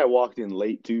 I think I walked in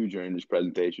late too during this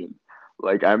presentation.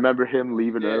 Like I remember him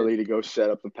leaving Yeah, early to go set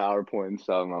up the PowerPoint and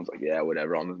stuff, and I was like, yeah,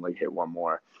 whatever. I'm gonna like hit one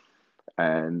more.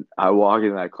 And I walk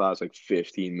in that class like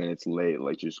 15 minutes late,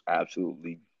 like just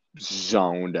absolutely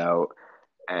zoned out.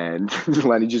 And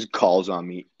Lenny just calls on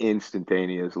me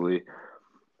instantaneously.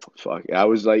 Fuck, I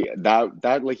was like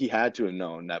that like he had to have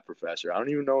known that professor. I don't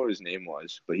even know what his name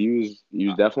was, but he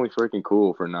was definitely freaking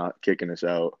cool for not kicking us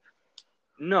out.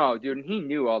 no, dude, and he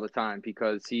knew all the time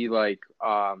because he like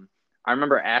I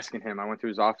remember asking him. I went to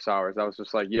his office hours. I was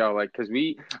just like, "Yo, like, cause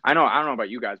I don't know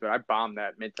about you guys, but I bombed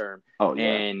that midterm, Oh yeah.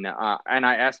 and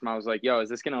I asked him. I was like, "Yo, is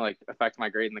this gonna like affect my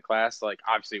grade in the class? Like,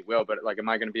 obviously it will, but like, am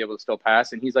I gonna be able to still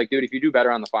pass?" And he's like, "Dude, if you do better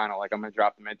on the final, like, I'm gonna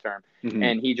drop the midterm." Hmm.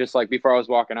 And he just like before I was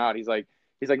walking out, he's like,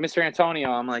 "Mr.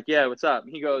 Antonio." I'm like, "Yeah, what's up?"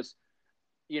 And he goes,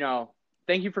 you know,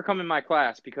 "Thank you for coming to my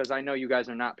class because I know you guys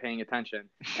are not paying attention."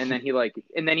 And then he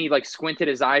like squinted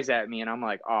his eyes at me, and I'm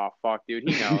like, "Oh fuck, dude,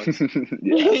 he knows."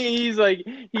 Yeah. He's like,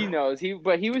 he knows.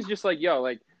 But he was just like, "Yo,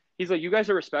 like." He's like, "You guys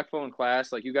are respectful in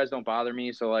class. Like, you guys don't bother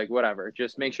me. So, like, whatever.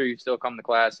 Just make sure you still come to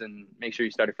class and make sure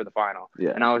you study for the final." And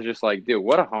Yeah. I was just like, "Dude,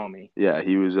 what a homie." Yeah,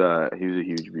 he was a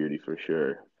huge beauty for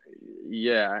sure.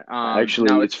 Yeah. Actually,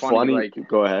 Now it's it's funny. funny. Like,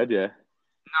 Go ahead, yeah.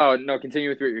 no, no. Continue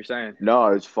with what you're saying. No,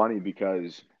 it's funny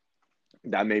because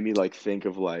that made me like think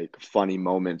of like funny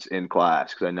moments in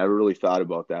class because I never really thought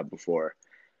about that before.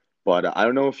 But I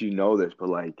don't know if you know this, but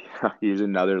like here's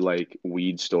another like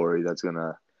weed story that's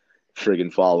gonna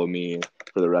friggin' follow me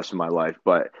for the rest of my life.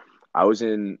 But I was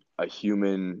in a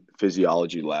human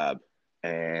physiology lab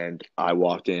and I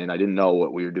walked in. I didn't know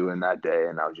what we were doing that day,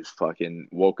 and I was just fucking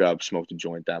woke up, smoked a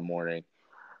joint that morning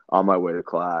on my way to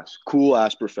class. Cool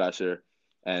ass professor,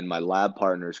 and my lab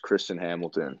partner is Kristen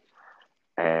Hamilton,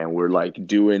 and we're like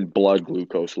doing blood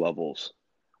glucose levels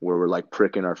where we're like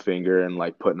pricking our finger and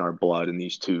like putting our blood in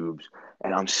these tubes.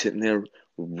 And I'm sitting there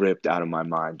ripped out of my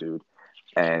mind, dude.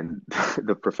 And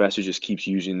the professor just keeps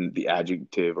using the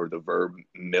adjective or the verb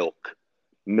milk.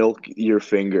 Milk your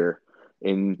finger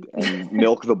in and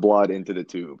milk the blood into the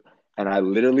tube. And I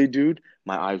literally, dude,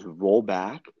 my eyes roll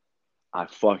back. I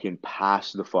fucking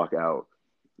pass the fuck out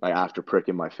like after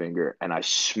pricking my finger, and I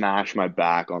smashed my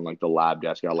back on like the lab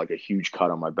desk. I got like a huge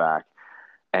cut on my back,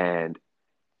 and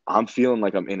I'm feeling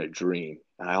like I'm in a dream.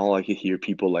 And I all I could hear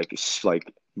people like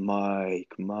Mike,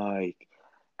 Mike,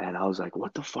 and I was like,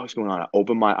 what the fuck's going on? I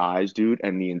opened my eyes, dude,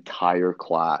 and the entire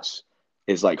class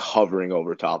is like hovering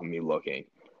over top of me looking.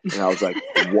 And I was like,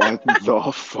 what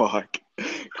the fuck?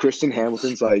 Kristen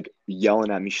Hamilton's like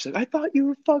yelling at me. She's like, I thought you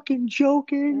were fucking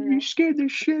joking. You scared the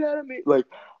shit out of me. Like,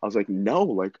 I was like, no,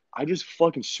 like, I just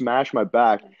fucking smashed my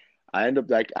back. I end up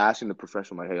like asking the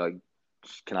professor, I'm like, hey, like,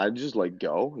 can I just like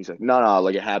go? He's like, no,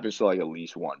 like it happens to like at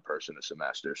least one person a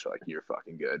semester. So like, you're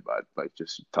fucking good, but like,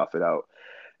 just tough it out.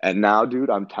 And now,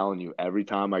 dude, I'm telling you, every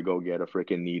time I go get a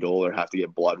freaking needle or have to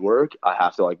get blood work, I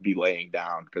have to like be laying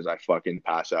down because I fucking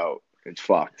pass out. It's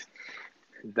fucked.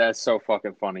 That's so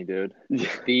fucking funny, dude. Yeah.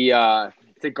 The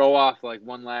To go off like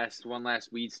one last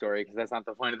weed story because that's not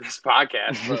the point of this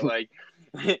podcast, but like,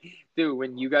 dude,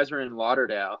 when you guys were in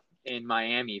Lauderdale in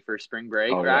Miami for spring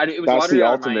break, Oh or yeah. it was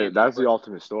Lauderdale or Miami, That's the but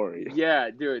ultimate story. yeah,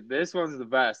 dude, this one's the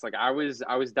best. Like I was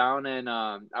down in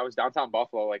I was downtown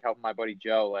Buffalo, like helping my buddy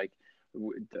Joe like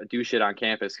do shit on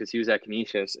campus because he was at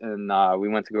Canisius, and we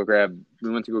went to go grab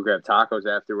tacos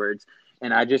afterwards,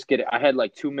 and I had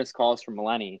like two missed calls from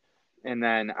Lenny, and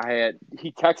then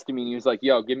he texted me and he was like,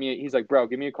 "Yo, he's like, bro,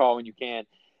 give me a call when you can,"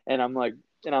 and I'm like.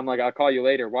 And I'm like, I'll call you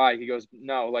later. Why? He goes,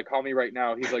 no, like, call me right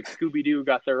now. He's like, Scooby-Doo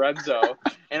got the Renzo.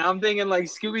 And I'm thinking, like,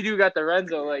 Scooby-Doo got the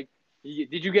Renzo. Like,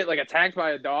 did you get, like, attacked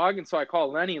by a dog? And so I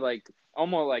call Lenny, like,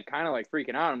 almost, like, kind of, like,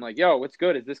 freaking out. I'm like, yo, what's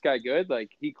good? Is this guy good?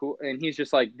 Like, he cool? And he's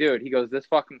just like, dude, he goes, this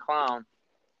fucking clown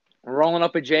rolling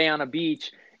up a J on a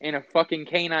beach and a fucking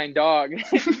canine dog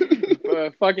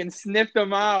fucking sniffed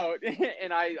him out.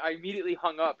 And I immediately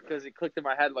hung up because it clicked in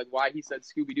my head like why he said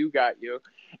Scooby-Doo got you.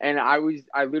 And I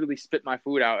literally spit my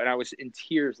food out and I was in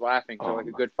tears laughing for like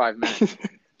a good 5 minutes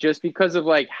just because of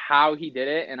like how he did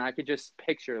it. And I could just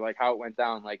picture like how it went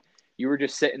down. Like you were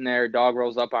just sitting there, dog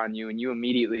rolls up on you and you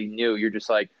immediately knew. You're just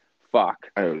like,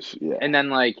 fuck. Yeah.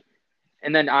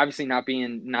 And then obviously not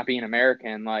being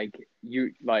American, like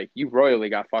you royally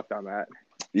got fucked on that.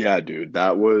 Yeah, dude,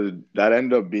 that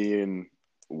ended up being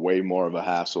way more of a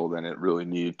hassle than it really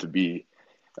needed to be.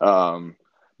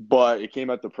 But it came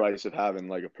at the price of having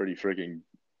like a pretty freaking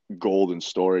golden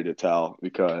story to tell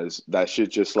because that shit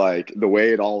just like the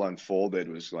way it all unfolded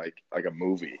was like a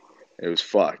movie. It was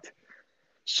fucked.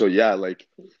 So yeah, like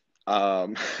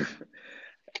um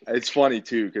it's funny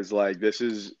too because like this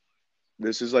is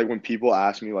like when people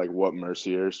ask me like what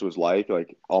Mercyhurst was like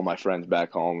all my friends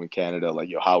back home in Canada, like,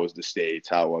 yo, how was the States?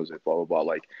 How was it? Blah, blah, blah.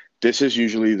 Like, this is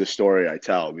usually the story I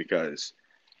tell because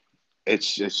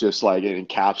it's just like it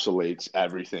encapsulates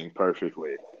everything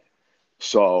perfectly.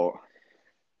 So,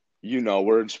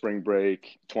 we're in spring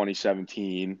break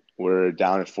 2017. We're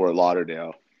down at Fort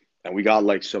Lauderdale and we got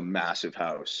like some massive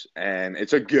house and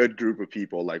it's a good group of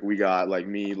people. Like we got like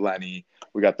me, Lenny,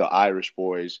 we got the Irish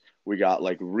boys, we got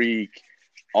like Reek,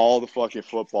 all the fucking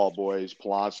football boys,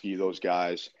 Polanski, those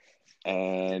guys.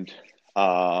 And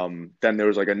then there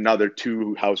was like another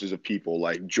two houses of people,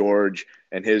 like George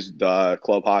and the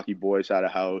club hockey boys had a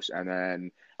house. And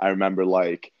then I remember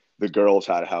like the girls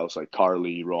had a house, like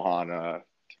Carly, Rohana,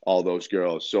 all those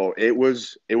girls. So it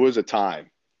was a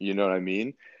time, you know what I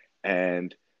mean?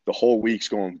 And the whole week's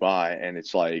going by and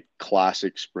it's like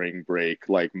classic spring break,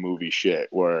 like movie shit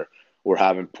where we're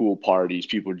having pool parties,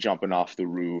 people jumping off the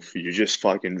roof, you're just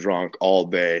fucking drunk all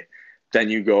day. Then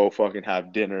you go fucking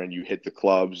have dinner and you hit the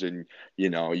clubs and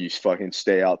you fucking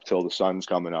stay up till the sun's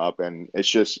coming up and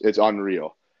it's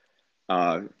unreal.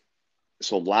 Uh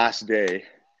so last day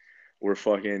we're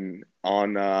fucking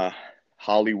on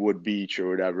Hollywood Beach or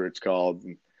whatever it's called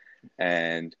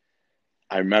and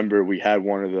I remember we had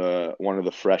one of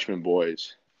the freshman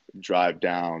boys drive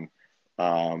down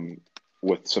um,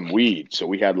 with some weed. So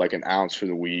we had like an ounce for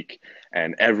the week,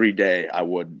 and every day I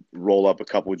would roll up a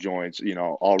couple of joints,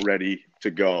 all ready to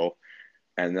go,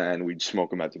 and then we'd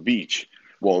smoke them at the beach.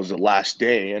 Well, it was the last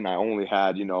day, and I only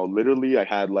had, literally I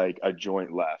had like a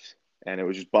joint left, and it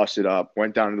was just busted up.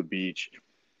 Went down to the beach,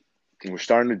 and we're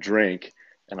starting to drink,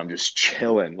 and I'm just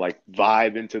chilling, like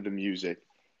vibe into the music,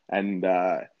 and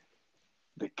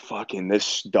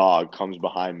this dog comes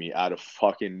behind me out of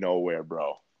fucking nowhere,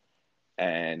 bro,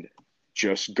 and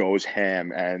just goes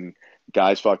ham. And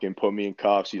guys fucking put me in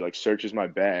cuffs. He like searches my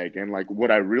bag, and like what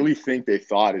I really think they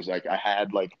thought is like I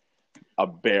had like a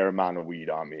bare amount of weed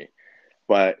on me,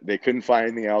 but they couldn't find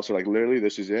anything else. They're like, literally,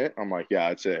 this is it. I'm like, yeah,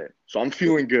 that's it. So I'm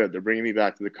feeling good. They're bringing me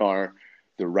back to the car.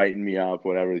 They're writing me up,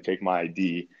 whatever. They take my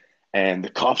ID, and the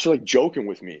cops are like joking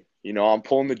with me. I'm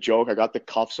pulling the joke. I got the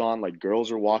cuffs on. Like girls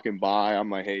are walking by.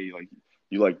 I'm like, hey, like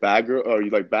you like bad girl or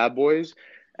you like bad boys?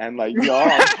 And like,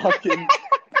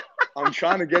 I'm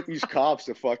trying to get these cops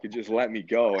to fucking just let me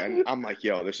go. And I'm like,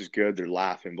 yo, this is good. They're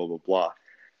laughing, blah, blah, blah.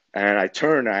 And I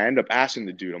turn and I end up asking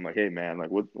the dude, I'm like, hey man, like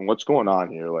what's going on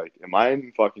here? Like, am I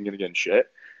fucking gonna get in shit?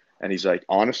 And he's like,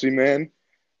 honestly, man,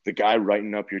 the guy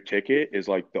writing up your ticket is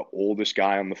like the oldest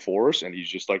guy on the force, and he's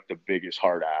just like the biggest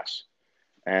hard ass.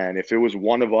 And if it was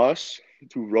one of us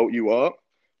who wrote you up,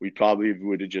 we probably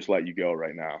would have just let you go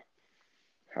right now.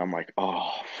 I'm like,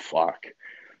 oh fuck.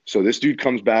 So this dude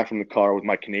comes back from the car with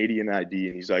my Canadian ID,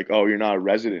 and he's like, oh, you're not a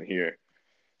resident here.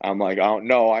 I'm like, I don't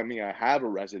know. I mean, I have a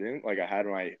resident. Like, I had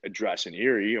my address in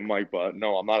Erie. I'm like, but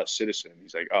no, I'm not a citizen.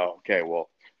 He's like, oh, okay, well,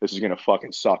 this is going to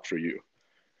fucking suck for you.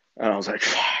 And I was like,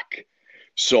 fuck.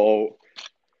 So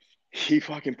he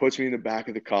fucking puts me in the back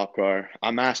of the cop car.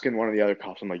 I'm asking one of the other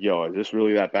cops, I'm like, yo, is this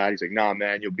really that bad? He's like, nah,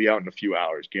 man, you'll be out in a few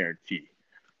hours, guarantee.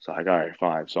 So I'm like, all right,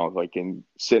 fine. So I was like,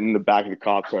 sitting in the back of the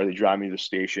cop car. They drive me to the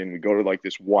station. We go to like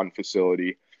this one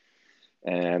facility,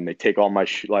 and they take all my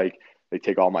they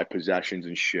take all my possessions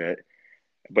and shit.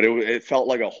 But it felt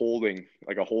like a holding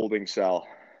cell.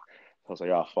 I was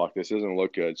like, oh fuck, this doesn't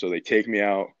look good. So they take me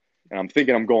out, and I'm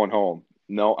thinking I'm going home.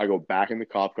 No, I go back in the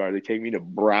cop car. They take me to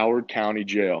Broward County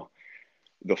Jail,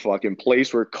 the fucking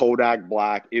place where Kodak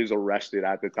Black is arrested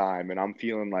at the time. And I'm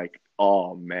feeling like,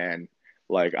 oh man,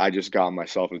 like I just got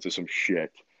myself into some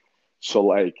shit. So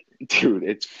like, dude,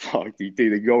 it's fucked.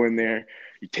 They go in there,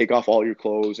 you take off all your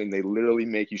clothes, and they literally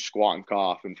make you squat and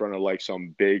cough in front of like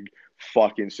some big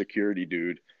fucking security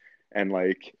dude. And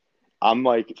like, I'm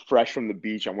like fresh from the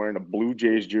beach. I'm wearing a Blue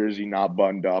Jays jersey, not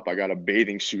buttoned up. I got a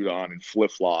bathing suit on and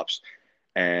flip flops.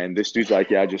 And this dude's like,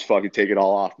 "Yeah, just fucking take it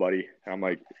all off, buddy." And I'm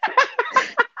like,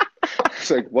 it's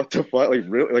like, what the fuck? Like,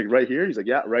 really? Like, right here? He's like,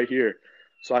 "Yeah, right here."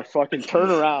 So I fucking turn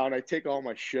around, I take all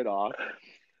my shit off,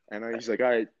 and he's like, "All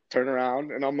right, turn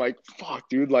around." And I'm like, "Fuck,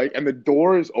 dude!" Like, and the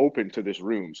door is open to this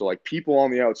room, so like people on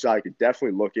the outside could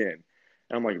definitely look in. And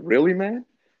I'm like, "Really, man?"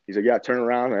 He's like, "Yeah, turn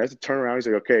around." And I have to turn around. He's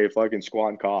like, "Okay, fucking squat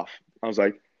and cough." I was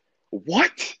like,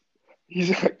 "What?"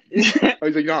 He's like,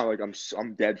 "No, like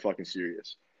I'm dead fucking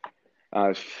serious." I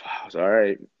was all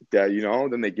right.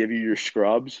 Then they give you your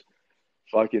scrubs.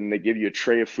 Fucking, they give you a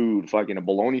tray of food, fucking a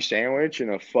bologna sandwich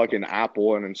and a fucking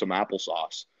apple and then some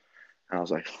applesauce. And I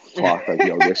was like, fuck, like,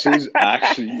 yo, this is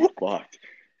actually fucked.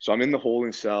 So I'm in the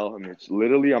holding cell, and it's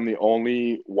literally, I'm the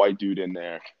only white dude in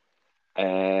there.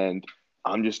 And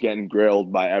I'm just getting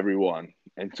grilled by everyone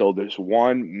until this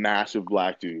one massive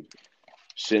black dude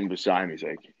sitting beside me. He's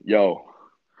like, "Yo,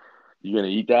 you gonna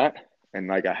eat that?" And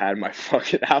like, I had my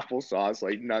fucking applesauce,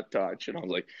 like nut touch. And I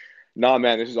was like, "Nah,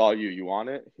 man, this is all you. You want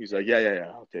it?" He's like, yeah,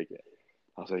 I'll take it.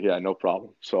 I was like, "Yeah, no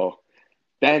problem." So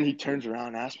then he turns around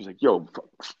and asks me, he's like, "Yo,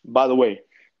 by the way,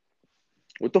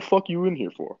 what the fuck you in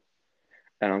here for?"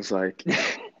 And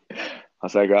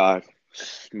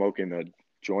smoking a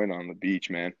joint on the beach,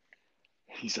 man.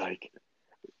 He's like,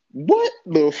 "What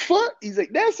the fuck?" He's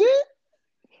like, "That's it?"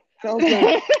 And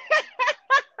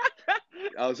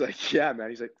I was like, "Yeah, man."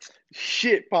 He's like,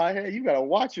 "Shit, pothead, you gotta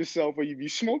watch yourself when you be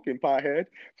smoking, pothead."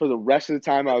 For the rest of the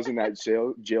time I was in that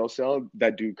jail cell,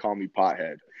 that dude called me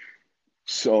pothead.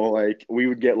 So like, we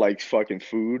would get like fucking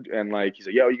food, and like, he's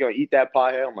like, "Yo, you gonna eat that,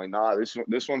 pothead?" I'm like, "Nah,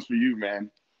 this one's for you, man."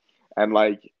 And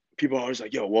like, people are always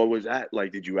like, "Yo, what was that?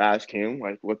 Like, did you ask him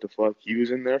like what the fuck he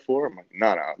was in there for?" I'm like,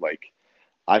 "No, no." Like,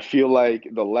 I feel like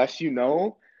the less you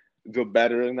know, the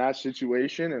better in that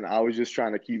situation. And I was just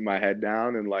trying to keep my head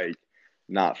down and like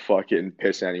not fucking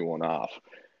piss anyone off.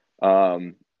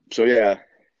 Um, so yeah,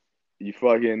 you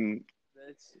fucking,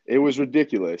 That's it was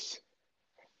ridiculous.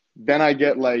 Then I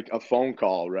get like a phone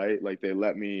call, right? Like they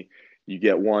let me, you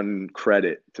get one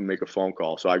credit to make a phone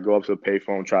call. So I go up to the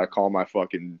payphone, try to call my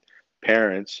fucking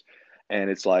parents, and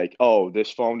it's like, "Oh,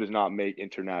 this phone does not make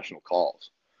international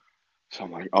calls." So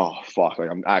I'm like, "Oh fuck, like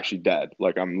I'm actually dead.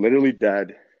 Like I'm literally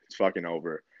dead. It's fucking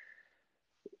over."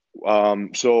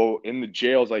 So in the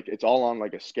jails, like it's all on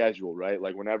like a schedule, right?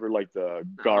 Like whenever like the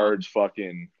guards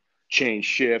fucking change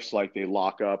shifts, like they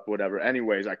lock up, whatever.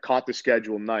 Anyways, I caught the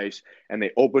schedule nice, and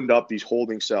they opened up these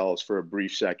holding cells for a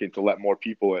brief second to let more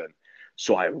people in.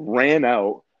 So I ran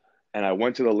out, and I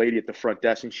went to the lady at the front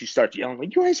desk, and she starts yelling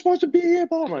like, "You ain't supposed to be here!"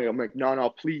 I'm like, "No, no,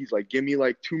 please, like give me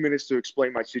like 2 minutes to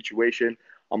explain my situation."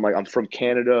 I'm like, "I'm from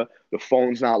Canada. The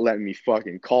phone's not letting me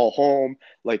fucking call home.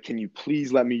 Like, can you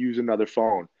please let me use another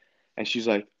phone?" And she's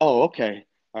like, "Oh, okay.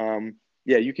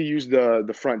 Yeah, you can use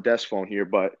the front desk phone here,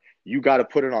 but you got to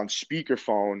put it on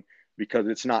speakerphone because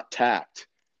it's not tapped.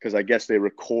 Because I guess they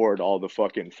record all the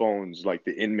fucking phones like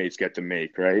the inmates get to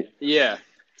make, right?" yeah,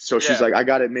 So she's yeah. like, "I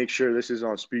got to make sure this is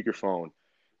on speakerphone."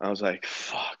 I was like,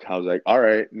 "Fuck." I was like, "All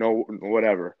right, no,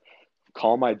 whatever."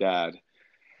 Call my dad.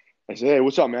 I said, "Hey,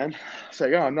 what's up, man?" I was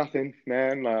like, "Oh, nothing,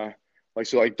 man. Like,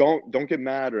 so like, don't get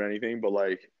mad or anything, but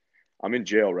like, I'm in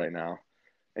jail right now."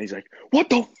 And he's like,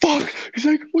 "What the fuck?" He's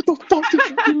like, "What the fuck did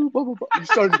you do?" Blah, blah, blah. He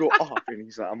started to go off. And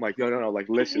he's like, I'm like, "No, no, no. Like,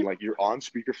 listen, like, you're on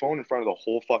speakerphone in front of the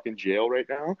whole fucking jail right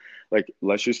now. Like,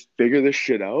 let's just figure this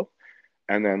shit out.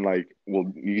 And then, like,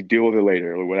 you can deal with it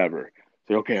later or whatever."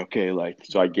 So, okay, okay. Like,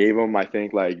 so I gave him, I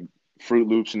think, like, Fruit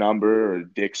Loops number or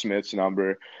Dick Smith's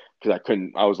number. Because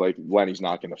I was like, Lenny's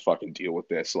not going to fucking deal with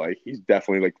this. Like, he's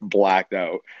definitely, like, blacked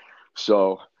out.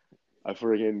 So I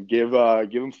freaking give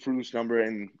him Fruit's number,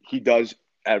 and he does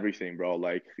everything, bro.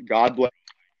 Like, God bless.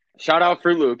 Shout out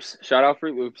Fruit Loops. Shout out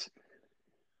Fruit Loops.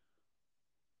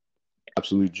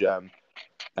 Absolute gem.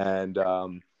 And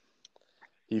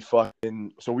he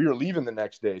fucking, so we were leaving the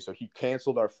next day, so he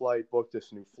canceled our flight, booked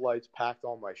us new flights, packed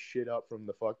all my shit up from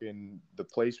the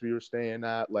place we were staying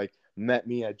at, like met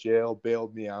me at jail,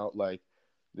 bailed me out. Like,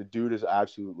 the dude is an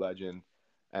absolute legend.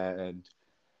 And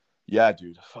yeah,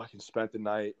 dude, fucking spent the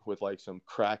night with like some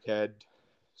crackhead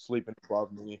sleeping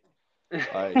above me.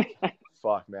 Like,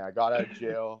 fuck, man. I got out of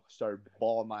jail, started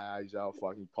bawling my eyes out,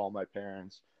 fucking called my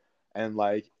parents. And,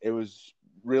 like, it was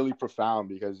really profound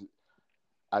because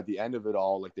at the end of it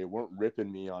all, like, they weren't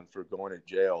ripping me on for going to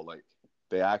jail. Like,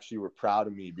 they actually were proud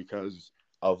of me because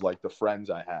of, like, the friends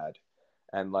I had.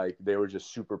 And like they were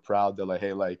just super proud. They're like,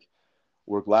 hey, like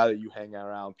we're glad that you hang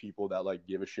around people that like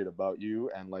give a shit about you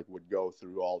and like would go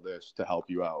through all this to help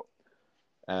you out.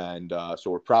 And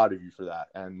so we're proud of you for that.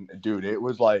 And dude, it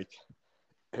was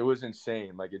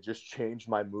insane. Like it just changed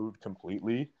my mood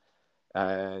completely.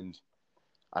 And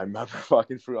I remember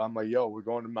I'm like, yo, we're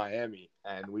going to Miami,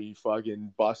 and we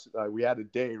fucking we had a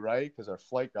day, right? Because our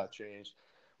flight got changed.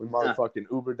 We motherfucking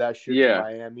Ubered that shit to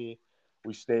Miami.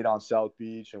 We stayed on South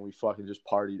Beach, and we fucking just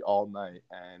partied all night,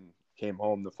 and came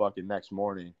home the fucking next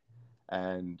morning.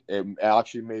 And it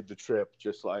actually made the trip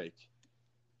just like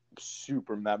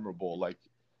super memorable. Like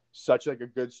such like a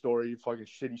good story, fucking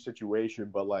shitty situation,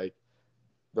 but like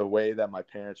the way that my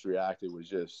parents reacted was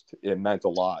just, it meant a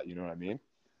lot. You know what I mean?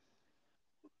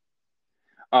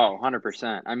 Oh,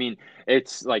 100%. I mean,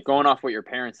 it's like going off what your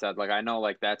parents said. Like, I know,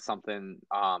 like, that's something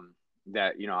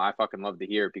that, you know, I fucking love to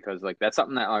hear because, like, that's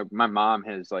something that like, my mom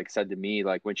has, like, said to me,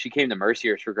 like, when she came to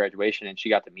Mercyhurst for graduation and she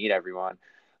got to meet everyone.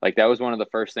 Like, that was one of the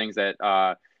first things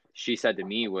that she said to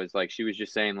me was, like, she was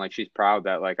just saying, like, she's proud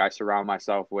that, like, I surround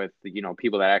myself with, you know,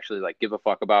 people that actually, like, give a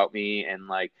fuck about me and,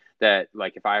 like, that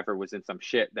like if I ever was in some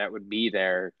shit that would be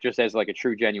there just as like a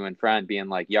true genuine friend being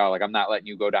like, yo, like I'm not letting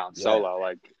you go down solo,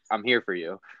 like I'm here for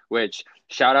you. Which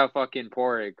shout out fucking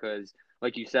Porig because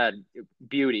like you said,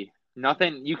 beauty.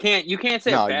 Nothing you can't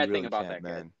say a bad thing about that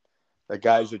man. kid. That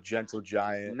guy's a gentle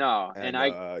giant. No, and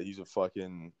I he's a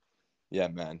fucking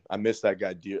man. I miss that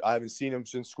guy, dude. I haven't seen him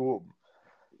since school.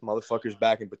 Motherfucker's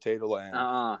back in potato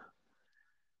land.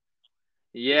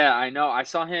 Yeah, I know. I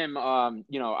saw him.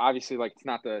 You know, obviously, like it's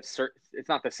not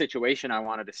the situation I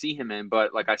wanted to see him in,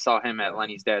 but like I saw him at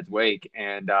Lenny's dad's wake,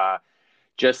 and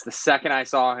just the second I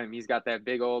saw him, he's got that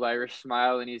big old Irish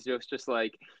smile, and he's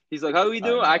like, how we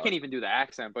doing? I can't even do the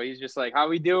accent, but he's just like, how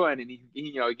we doing? And he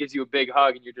you know, he gives you a big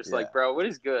hug, and you're just like, bro, what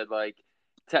is good? Like,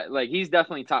 like he's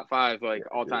definitely top 5 like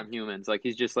all time humans. Like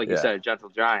he's just like you said, a gentle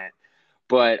giant.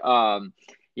 But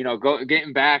you know,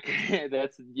 getting back,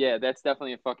 that's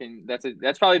definitely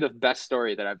that's probably the best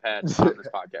story that I've had on this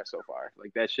podcast so far.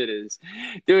 Like that shit is,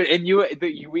 dude. And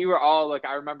we were all like,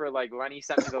 I remember like Lenny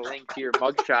sent me the link to your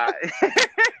mugshot,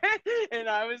 and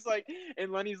I was like,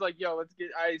 and Lenny's like, yo, let's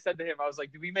get. I said to him, I was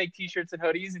like, do we make T-shirts and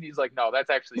hoodies? And he's like, no, that's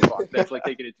actually fun. That's like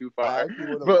taking it too far.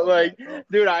 But like,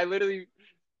 dude,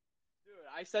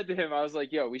 I said to him, I was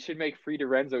like, yo, we should make Free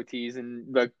Lorenzo tees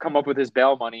and like come up with his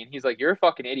bail money. And he's like, you're a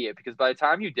fucking idiot because by the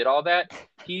time you did all that,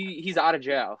 he's out of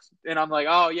jail. And I'm like,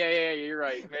 oh, yeah, you're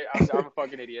right. I'm a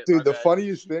fucking idiot. Dude, the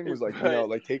funniest thing was like, you know,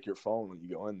 like take your phone when you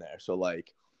go in there. So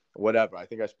like, whatever. I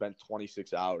think I spent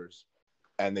 26 hours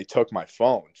and they took my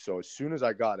phone. So as soon as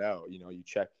I got out, you know, you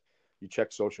check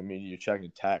social media, you check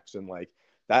in text, and like,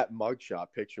 that mugshot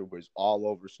picture was all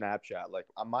over Snapchat. Like,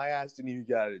 my ass didn't even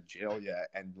get out of jail yet,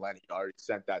 and Lenny already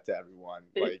sent that to everyone.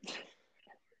 Like,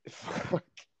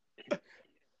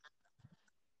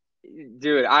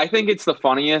 dude, I think it's the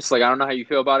funniest. Like, I don't know how you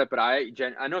feel about it, but I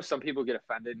know some people get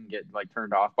offended and get like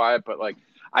turned off by it, but like,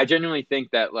 I genuinely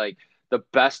think that like the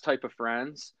best type of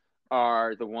friends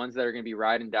are the ones that are going to be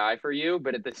ride and die for you,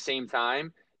 but at the same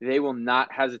time, they will not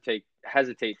hesitate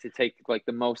to take like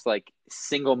the most like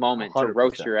single moment 100%. To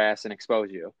roast your ass and expose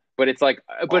you. But it's like,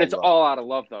 it's all out of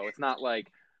love though. It's not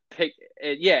like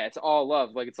it's all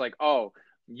love. Like it's like, oh,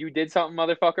 you did something,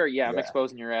 motherfucker. Yeah, I'm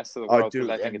exposing your ass to the world because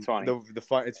I think it's funny.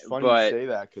 It's funny you say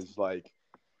that because like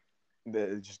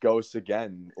it just goes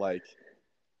again like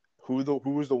who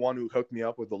was the one who hooked me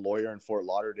up with the lawyer in Fort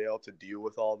Lauderdale to deal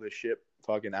with all this shit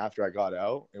fucking after I got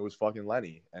out? It was fucking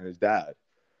Lenny and his dad.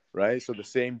 Right, so the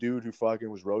same dude who fucking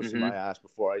was roasting my ass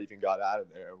before I even got out of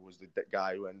there was the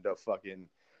guy who ended up fucking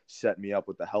setting me up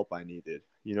with the help I needed.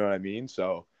 You know what I mean?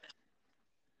 So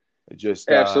it just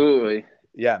absolutely,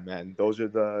 yeah, man. Those are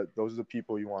the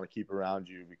people you want to keep around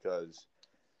you because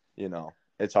you know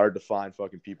it's hard to find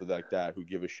fucking people like that who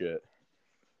give a shit.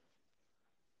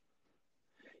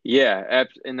 Yeah,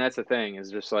 and that's the thing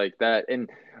is just like that.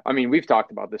 And I mean, we've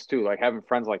talked about this too, like having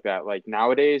friends like that. Like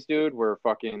nowadays, dude, where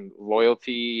fucking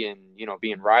loyalty and, you know,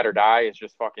 being ride or die is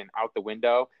just fucking out the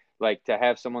window. Like to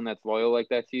have someone that's loyal like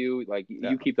that to you, like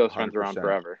you keep those 100%. Friends around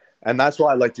forever. And that's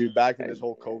why, like, dude, back in this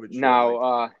whole COVID shit,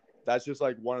 now, like, that's just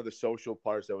like one of the social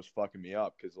parts that was fucking me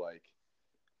up because, like,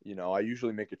 you know, I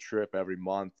usually make a trip every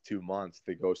month, 2 months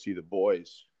to go see the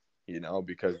boys, you know,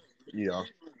 because, you know.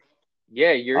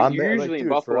 Yeah, you're usually like, dude, in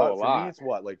Buffalo a lot. For me, it's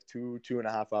what, like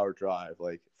 2.5 hour drive.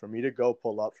 Like for me to go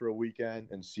pull up for a weekend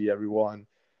and see everyone,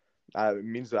 it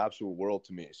means the absolute world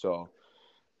to me. So,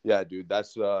 yeah, dude,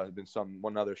 that's been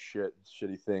one other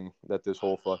shitty thing that this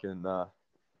whole fucking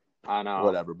I know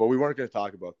whatever. But we weren't gonna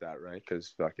talk about that, right?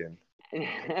 Because fucking.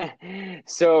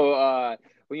 So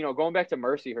going back to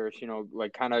Mercyhurst,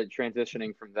 like kind of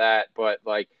transitioning from that, but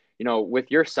like, with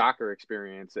your soccer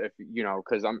experience, if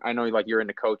because I know like you're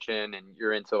into coaching and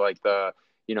you're into like the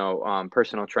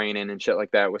personal training and shit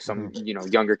like that with some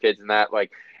younger kids and that,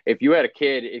 like if you had a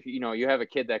kid, if you have a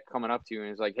kid that coming up to you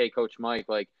and is like, hey, Coach Mike,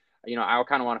 like I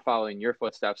kind of want to follow in your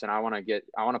footsteps and I want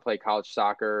to play college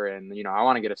soccer and I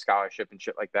want to get a scholarship and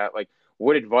shit like that, like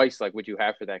what advice like would you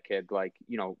have for that kid, like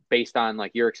based on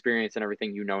like your experience and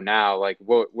everything now, like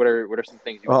what are some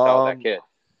things you would tell that kid?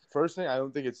 First thing, I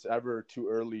don't think it's ever too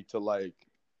early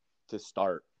to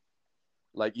start.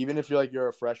 Like, even if you're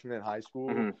a freshman in high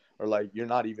school or like you're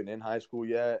not even in high school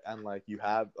yet and like you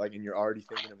have like and you're already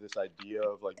thinking of this idea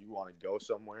of like you want to go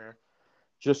somewhere,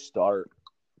 just start.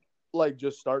 Like,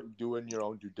 just start doing your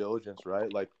own due diligence,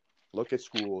 right? Like, look at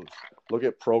schools, look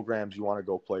at programs you want to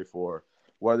go play for,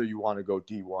 whether you want to go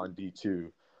D1,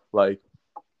 D2, like,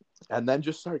 and then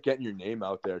just start getting your name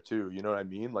out there too. You know what I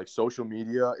mean? Like, social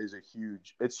media is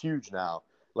it's huge now.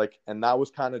 Like, and that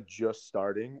was kind of just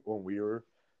starting when we were,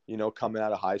 coming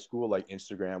out of high school. Like,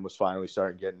 Instagram was finally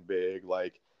starting getting big.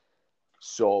 Like,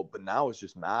 so, but now it's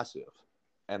just massive.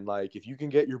 And like, if you can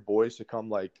get your boys to come,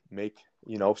 like, make,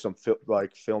 some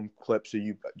film clips of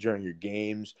you during your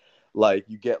games, like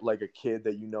you get like a kid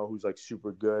that who's like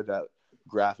super good at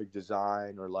graphic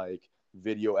design or like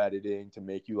video editing to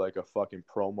make you like a fucking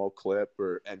promo clip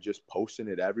and just posting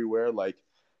it everywhere. Like,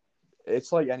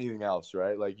 it's like anything else,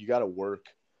 right? Like, you got to work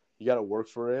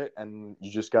for it, and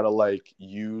you just got to like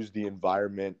use the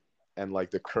environment and like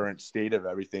the current state of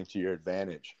everything to your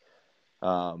advantage.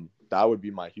 That would be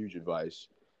my huge advice.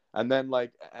 And then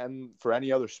and for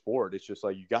any other sport, it's just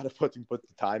like you got to put the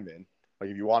time in. Like,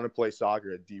 if you want to play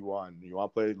soccer at D1, you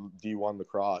want to play D1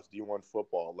 lacrosse, D1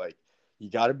 football, like you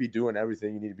got to be doing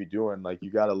everything you need to be doing. Like,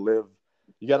 you got to live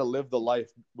the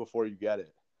life before you get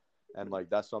it. And like,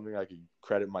 that's something I could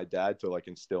credit my dad to like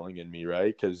instilling in me,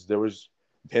 right? Because there was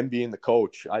him being the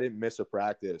coach. I didn't miss a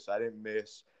practice. I didn't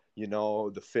miss,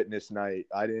 the fitness night.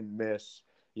 I didn't miss,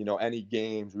 any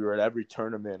games. We were at every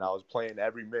tournament. I was playing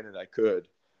every minute I could.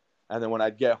 And then when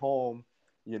I'd get home,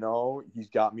 he's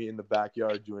got me in the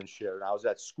backyard doing shit. And I was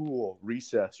at school,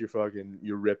 recess,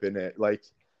 you're ripping it. Like,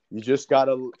 you just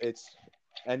gotta,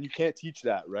 and you can't teach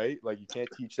that, right? Like, you can't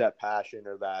teach that passion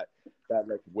or that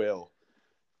like will.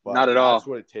 But Not at all. That's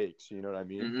what it takes. You know what I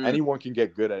mean? Mm-hmm. Anyone can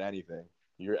get good at anything.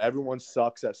 Everyone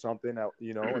sucks at something at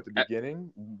the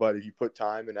beginning, but if you put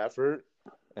time and effort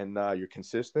and you're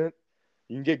consistent,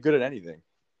 you can get good at anything.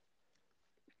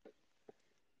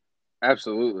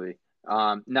 Absolutely.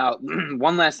 Now,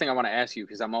 one last thing I want to ask you,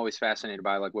 because I'm always fascinated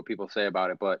by like what people say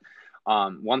about it. But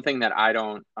one thing that I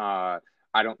don't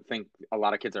think a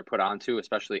lot of kids are put onto,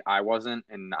 especially I wasn't,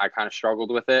 and I kind of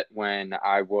struggled with it when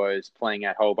I was playing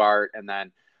at Hobart, and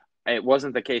then it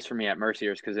wasn't the case for me at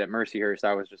Mercyhurst, because at Mercyhurst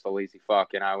I was just a lazy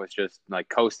fuck and I was just like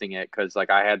coasting it because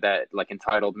like I had that like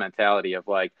entitled mentality of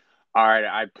like, all right,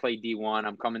 I played D1,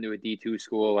 I'm coming to a D2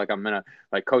 school, like I'm gonna,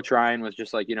 like Coach Ryan was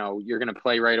just like, you're gonna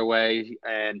play right away,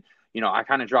 and I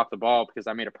kind of dropped the ball because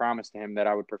I made a promise to him that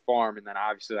I would perform, and then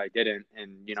obviously I didn't,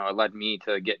 and it led me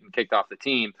to getting kicked off the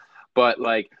team. But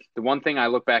like the one thing I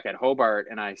look back at Hobart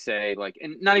and I say, like,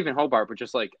 and not even Hobart, but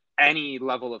just like any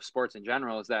level of sports in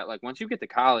general, is that like once you get to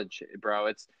college,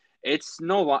 bro, it's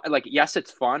no longer like, yes,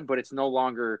 it's fun, but it's no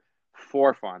longer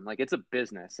for fun. Like, it's a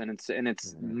business, and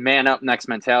it's man up next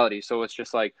mentality. So it's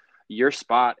just like your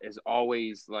spot is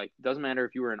always like, doesn't matter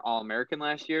if you were an All-American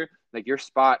last year, like your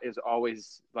spot is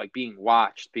always like being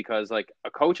watched, because like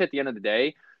a coach at the end of the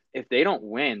day, if they don't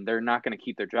win, they're not going to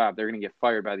keep their job. They're going to get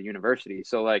fired by the university.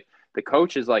 So like the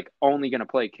coach is like only going to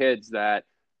play kids that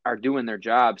are doing their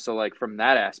job. So like from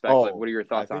that aspect, like what are your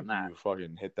thoughts on that? I think you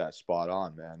fucking hit that spot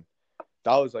on, man.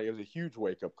 That was like, it was a huge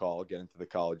wake up call getting to the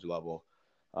college level.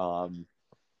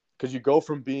 Because you go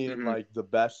from being like the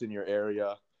best in your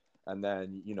area, and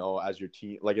then as your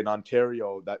team, like in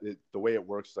Ontario, the way it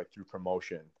works is like through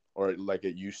promotion, or like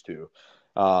it used to.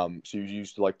 So you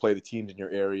used to like play the teams in your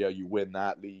area, you win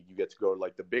that league, you get to go to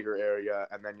like the bigger area,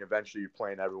 and then eventually you're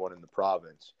playing everyone in the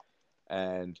province.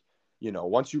 And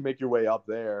once you make your way up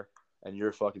there and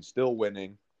you're fucking still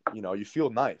winning, you feel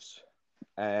nice,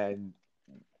 and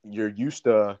you're used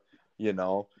to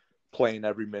playing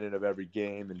every minute of every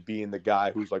game and being the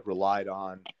guy who's like relied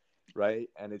on, right?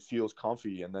 And it feels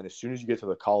comfy. And then as soon as you get to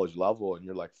the college level and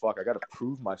you're like, fuck, I got to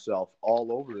prove myself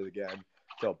all over it again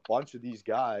to a bunch of these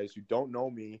guys who don't know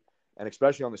me, and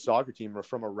especially on the soccer team, are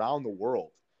from around the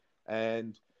world.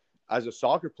 And as a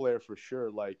soccer player, for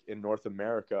sure, like in North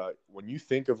America, when you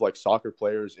think of like soccer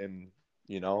players in,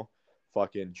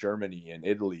 fucking Germany and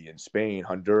Italy and Spain,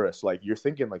 Honduras, like you're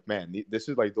thinking like, man, this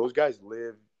is like, those guys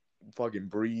live fucking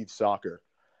breathe soccer,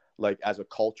 like as a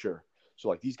culture. So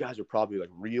like these guys are probably like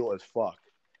real as fuck,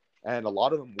 and a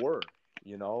lot of them were.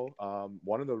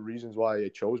 One of the reasons why I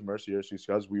chose Mercyhurst is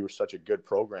because we were such a good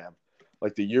program.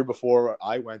 Like the year before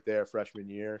I went there, freshman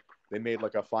year, they made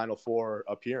like a Final Four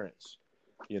appearance.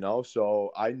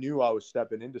 So I knew I was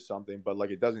stepping into something, but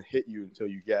like it doesn't hit you until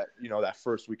you get that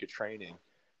first week of training,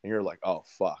 and you're like, oh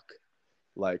fuck,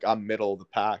 like I'm middle of the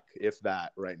pack, if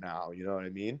that, right now. You know what I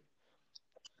mean?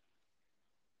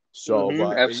 So,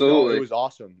 but it Absolutely. was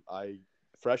awesome.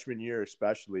 Freshman year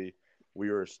especially, we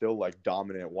were still like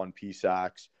dominant 1P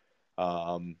sacks.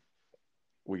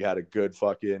 We had a good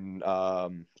fucking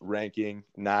ranking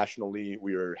nationally.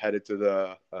 We were headed to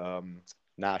the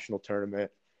national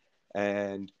tournament,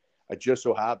 and it just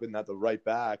so happened that the right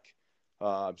back,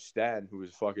 Stan, who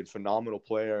was a fucking phenomenal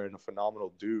player and a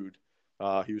phenomenal dude,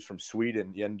 he was from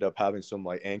Sweden. He ended up having some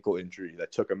like ankle injury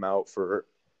that took him out for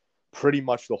pretty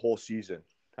much the whole season.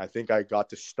 I think I got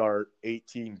to start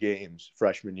 18 games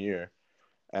freshman year,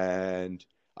 and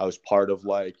I was part of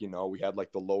we had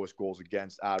like the lowest goals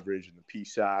against average in the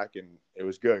PSAC, and it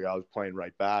was good. I was playing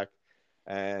right back,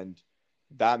 and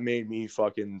that made me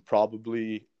fucking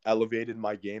probably elevated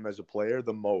my game as a player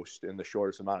the most in the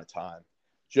shortest amount of time,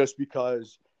 just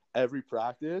because every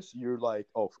practice you're like,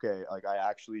 okay, like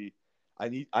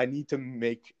I need to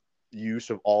make use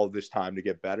of all of this time to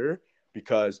get better,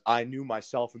 because I knew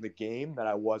myself in the game that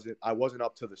I wasn't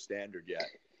up to the standard yet.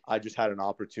 I just had an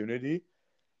opportunity,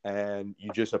 and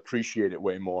you just appreciate it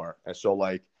way more. And so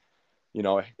it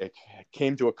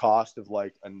came to a cost of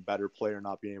like a better player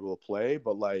not being able to play,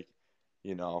 but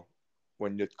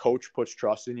when the coach puts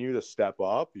trust in you to step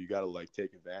up, you got to like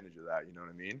take advantage of that. You know what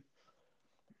I mean?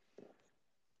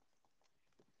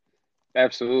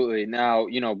 Absolutely. Now,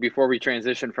 before we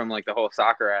transition from like the whole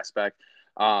soccer aspect,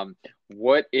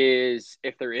 what is,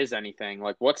 if there is anything,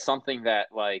 like what's something that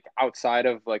like outside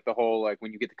of like the whole, like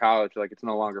when you get to college, like it's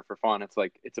no longer for fun. It's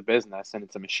like it's a business and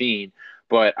it's a machine.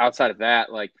 But outside of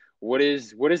that, like what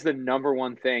is the number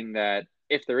one thing that,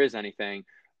 if there is anything,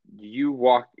 you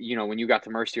walked, when you got to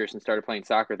Mercyhurst and started playing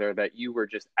soccer there, that you were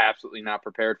just absolutely not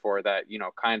prepared for, that,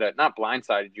 kind of not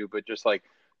blindsided you, but just like,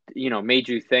 made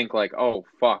you think like, oh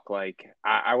fuck, like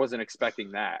I wasn't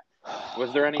expecting that.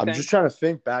 Was there I'm anything? just trying to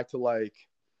think back to like,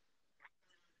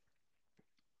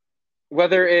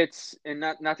 Whether it's, and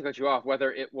not to cut you off,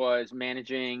 whether it was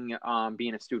managing,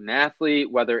 being a student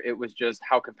athlete, whether it was just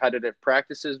how competitive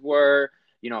practices were,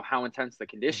 how intense the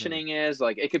conditioning is,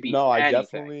 like it could be no, I anything.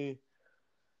 definitely,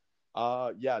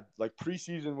 yeah, like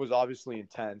preseason was obviously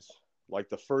intense. Like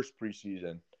the first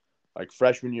preseason, like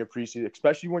freshman year preseason,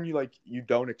 especially when you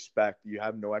don't expect, you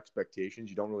have no expectations,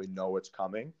 you don't really know what's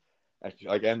coming.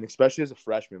 And especially as a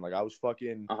freshman, like I was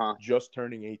fucking Uh-huh. just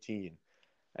turning 18,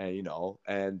 and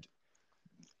and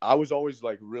I was always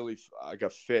like really like a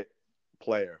fit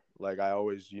player. Like I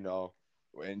always,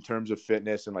 in terms of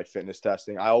fitness and like fitness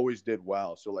testing, I always did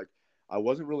well. So like I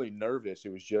wasn't really nervous.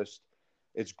 It was just,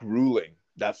 it's grueling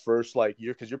that first like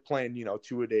year, because you're playing,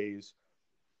 2 a days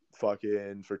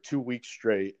fucking for 2 weeks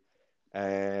straight,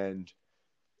 and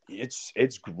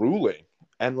it's grueling.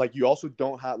 And like you also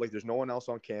don't have, like, there's no one else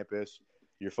on campus.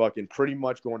 You're fucking pretty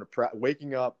much going to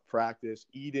waking up, practice,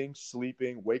 eating,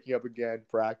 sleeping, waking up again,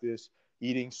 practice,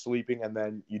 eating, sleeping, and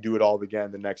then you do it all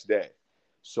again the next day.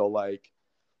 So like,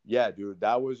 yeah, dude,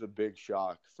 that was a big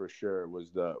shock for sure.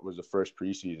 Was the first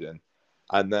preseason.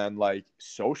 And then like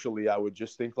socially, I would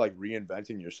just think like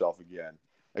reinventing yourself again.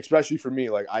 Especially for me,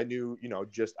 like I knew,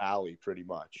 just Ali pretty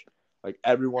much. Like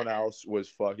everyone else was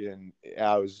fucking,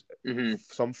 I was Hmm.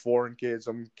 some foreign kid,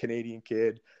 some Canadian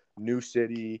kid, new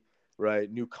city,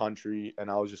 right, new country, and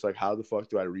I was just like, how the fuck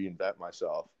do I reinvent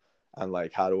myself? And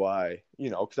like, how do I,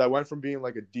 because I went from being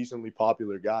like a decently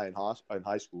popular guy in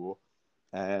high school,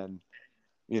 and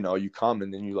you come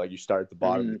and then you start at the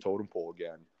bottom of Hmm. the totem pole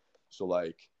again. So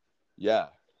like, yeah,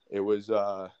 it was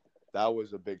that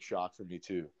was a big shock for me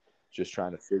too, just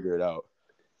trying to figure it out.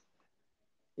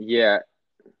 Yeah.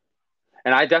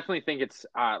 And I definitely think it's,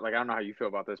 like I don't know how you feel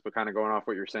about this, but kind of going off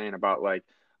what you're saying about like,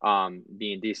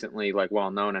 being decently like well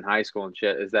known in high school and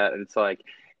shit, is that it's like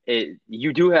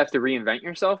you do have to reinvent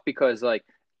yourself, because like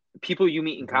people you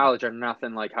meet in Mm-hmm. college are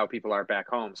nothing like how people are back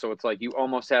home. So it's like you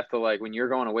almost have to, like when you're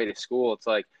going away to school, it's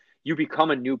like you become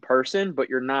a new person, but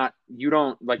you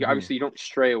don't like, Mm-hmm. obviously you don't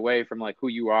stray away from like who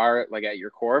you are like at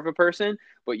your core of a person,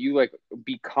 but you like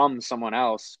become someone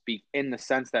else, be in the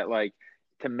sense that like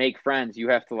to make friends, you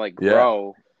have to like Yeah,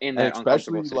 grow in and that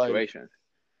uncomfortable especially like, situation.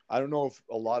 I don't know if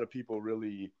a lot of people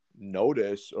really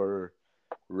notice or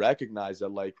recognize that,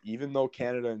 like, even though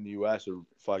Canada and the US are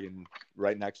fucking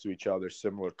right next to each other,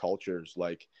 similar cultures,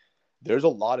 like there's a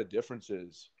lot of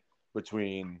differences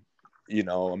between, you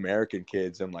know, American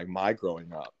kids and like my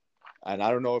growing up. And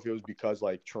I don't know if it was because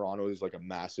like Toronto is like a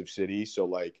massive city, so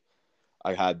like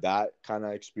I had that kind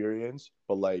of experience,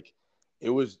 but like it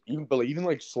was even, but even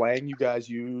like slang you guys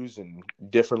use and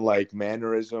different like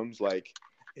mannerisms, like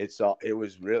it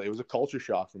was really, it was a culture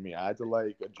shock for me. I had to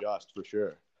like adjust for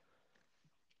sure.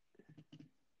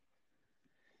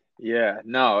 Yeah,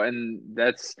 no, and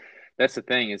that's the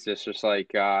thing. It's just like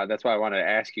that's why I wanted to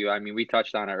ask you. I mean, we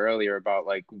touched on it earlier about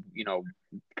like, you know,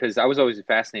 because I was always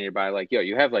fascinated by like, yo,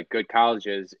 you have like good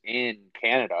colleges in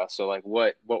Canada, so like,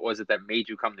 what was it that made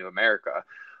you come to America?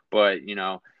 But you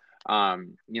know,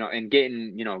 and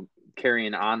getting,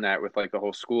 carrying on that with like the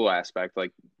whole school aspect,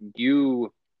 like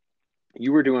you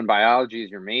you were doing biology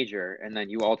as your major, and then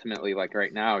you ultimately, like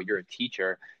right now, you're a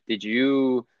teacher. Did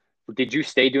you did you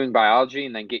stay doing biology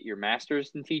and then get your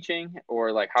master's in teaching,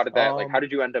 or like how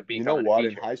did you end up You know becoming a what?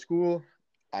 In teacher? high school,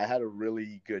 I had a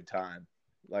really good time.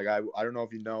 Like I don't know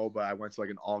if you know, but I went to like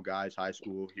an all guys high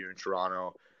school here in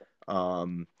Toronto,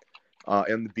 um,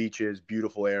 in the beaches,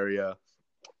 beautiful area,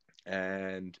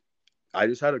 and I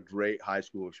just had a great high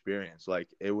school experience. Like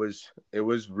it was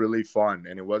really fun,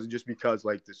 and it wasn't just because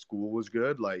like the school was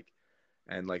good, like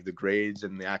and like the grades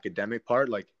and the academic part.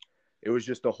 Like it was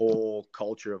just the whole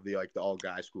culture of the all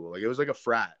guy school. Like it was like a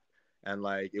frat, and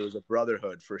like it was a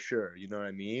brotherhood for sure. You know what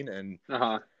I mean? And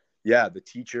Uh-huh. yeah, the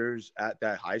teachers at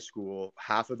that high school,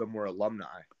 half of them were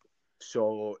alumni.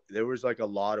 So there was like a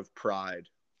lot of pride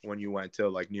when you went to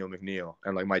like Neil McNeil.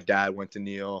 And like my dad went to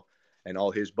Neil and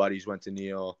all his buddies went to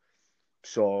Neil.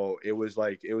 So it was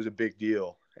like, it was a big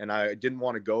deal. And I didn't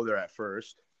want to go there at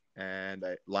first. And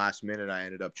last minute, I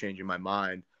ended up changing my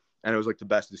mind. And it was like the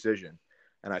best decision.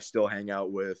 And I still hang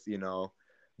out with, you know,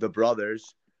 the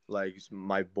brothers, like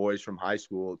my boys from high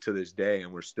school to this day.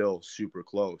 And we're still super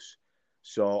close.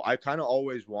 So I kind of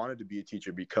always wanted to be a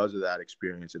teacher because of that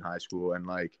experience in high school. And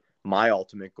like my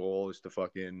ultimate goal is to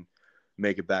fucking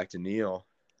make it back to Neil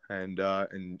and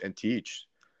teach.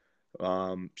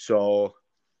 So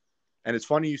and it's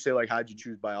funny you say like how'd you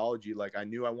choose biology? Like I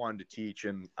knew I wanted to teach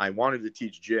and I wanted to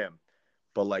teach gym,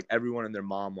 but like everyone and their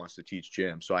mom wants to teach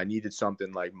gym. So I needed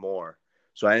something like more.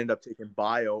 So I ended up taking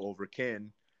bio over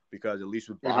kin because at least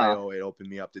with Uh-huh. bio it opened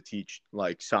me up to teach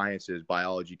like sciences,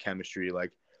 biology, chemistry.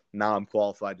 Like now I'm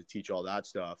qualified to teach all that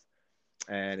stuff.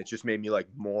 And it just made me like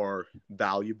more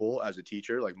valuable as a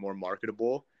teacher, like more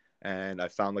marketable. And I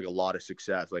found like a lot of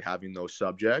success, like having those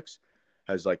subjects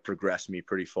has like progressed me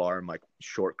pretty far in my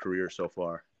short career so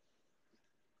far.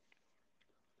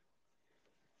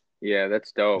 Yeah,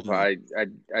 that's dope. Mhm.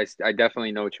 I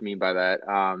definitely know what you mean by that.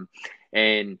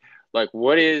 And like,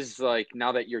 what is like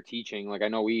now that you're teaching? Like, I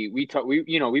know we talk, we've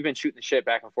been shooting the shit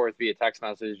back and forth via text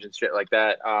message and shit like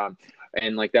that.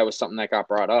 And like that was something that got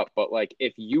brought up. But like,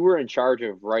 if you were in charge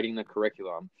of writing the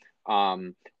curriculum,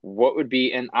 what would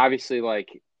be? And obviously,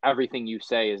 like everything you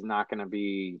say is not going to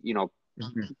be,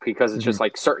 Mhm. because it's just Mhm.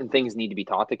 like certain things need to be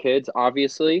taught to kids,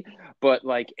 obviously. But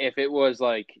like, if it was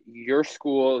like your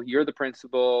school, you're the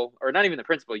principal, or not even the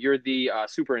principal, you're the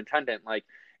superintendent, like,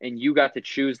 and you got to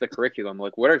choose the curriculum,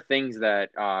 like, what are things that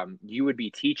you would be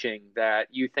teaching that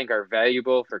you think are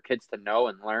valuable for kids to know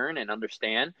and learn and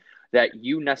understand that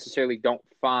you necessarily don't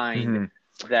find Mhm.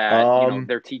 that, Um,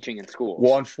 they're teaching in well,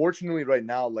 schools? unfortunately, right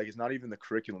now, like it's not even the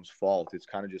curriculum's fault. It's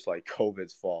kind of just like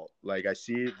COVID's fault. Like I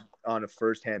see it on a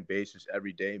firsthand basis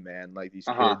every day, man. Like these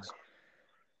Uh huh. kids,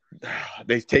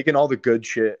 they've taken all the good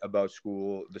shit about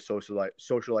school, the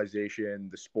socialization,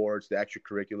 the sports, the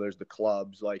extracurriculars, the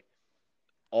clubs, like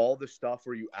all the stuff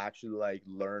where you actually like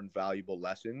learn valuable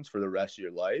lessons for the rest of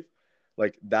your life.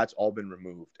 Like that's all been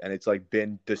removed, and it's like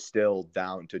been distilled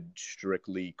down to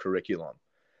strictly curriculum,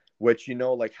 which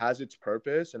like has its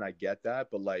purpose, and I get that,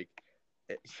 but like,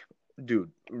 it,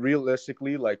 dude,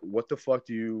 realistically, like, what the fuck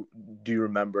do you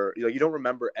remember? Like, you don't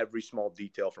remember every small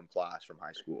detail from class from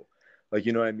high school. Like,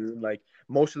 you know what I mean? Like,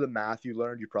 most of the math you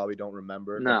learned, you probably don't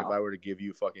remember. Like, if No. I were to give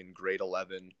you fucking grade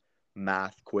 11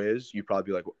 math quiz, you'd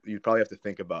probably have to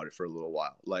think about it for a little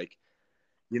while. Like,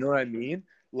 you know what I mean?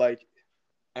 Like,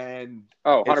 and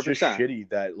Oh, it's 100%. just shitty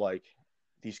that like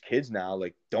these kids now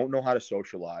like don't know how to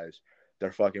socialize.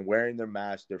 They're fucking wearing their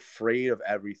masks. They're afraid of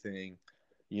everything.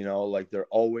 Like they're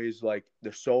always like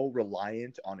they're so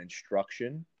reliant on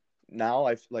instruction. Now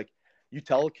I've like you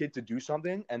tell a kid to do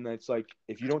something and then it's like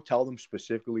if you don't tell them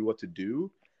specifically what to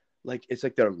do, like it's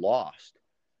like they're lost.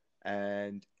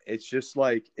 And it's just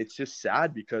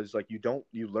sad because like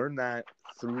you learn that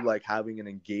through like having an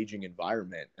engaging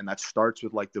environment, and that starts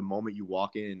with like the moment you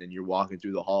walk in and you're walking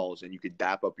through the halls and you could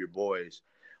dap up your boys,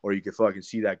 or you could fucking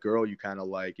see that girl you kind of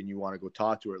like and you want to go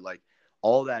talk to her. Like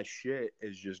all that shit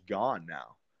is just gone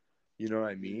now. You know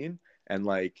what I mean? And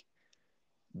like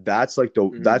that's like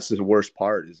Mm-hmm. that's the worst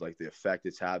part is like the effect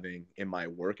it's having in my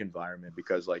work environment,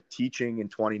 because like teaching in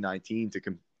 2019 to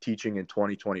teaching in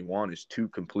 2021 is two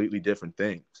completely different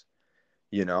things,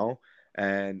 you know?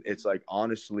 And it's like,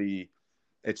 honestly,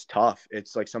 it's tough.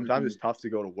 It's like sometimes Mm-hmm. it's tough to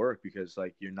go to work because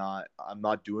like I'm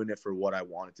not doing it for what I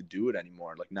wanted to do it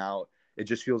anymore. Like now it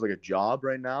just feels like a job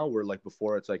right now, where like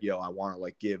before it's like, yo, I want to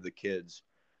like give the kids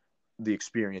the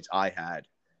experience I had.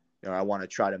 You know, I want to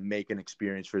try to make an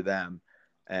experience for them.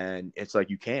 And it's like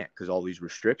you can't because all these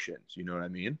restrictions, you know what I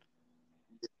mean?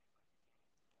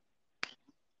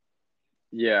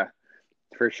 Yeah.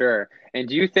 For sure. And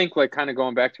do you think, like, kind of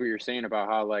going back to what you're saying about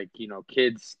how, like,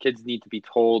 kids need to be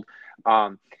told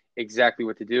um exactly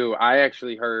what to do? I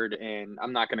actually heard, and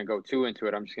I'm not going to go too into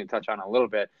it, I'm just going to touch on it a little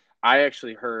bit. I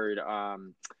actually heard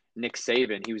Nick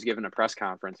Saban, he was giving a press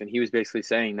conference, and he was basically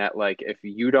saying that, like, if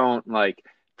you don't like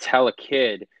tell a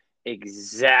kid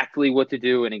exactly what to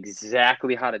do and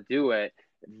exactly how to do it,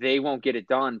 they won't get it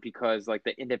done, because like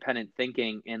the independent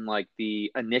thinking and like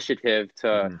the initiative to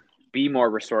Mm-hmm. be more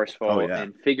Oh resourceful yeah.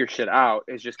 and figure shit out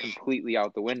is just completely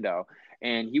out the window.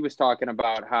 And he was talking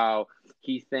about how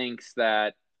he thinks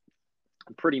that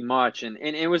pretty much, and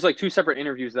it was like two separate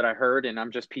interviews that I heard, and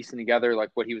I'm just piecing together like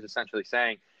what he was essentially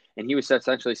saying. And he was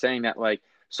essentially saying that like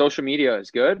social media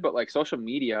is good, but like social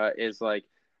media is like,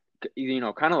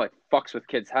 kind of like fucks with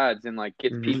kids' heads and like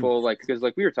gets Mm-hmm. people, like, because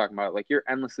like we were talking about, like you're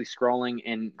endlessly scrolling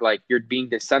and like you're being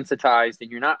desensitized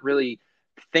and you're not really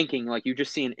thinking, like you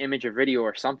just see an image or video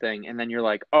or something and then you're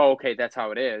like, oh, okay, that's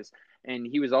how it is. And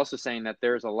he was also saying that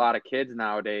there's a lot of kids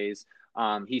nowadays.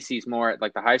 He sees more at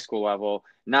like the high school level,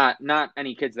 not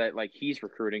any kids that like he's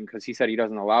recruiting, because he said he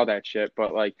doesn't allow that shit.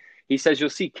 But like he says, you'll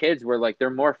see kids where like they're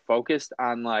more focused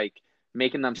on like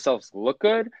making themselves look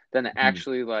good than to Mm-hmm.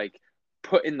 actually like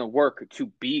put in the work to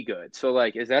be good. So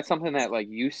like, is that something that like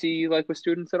you see like with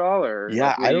students at all, or like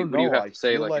Yeah, I don't what do you know. have to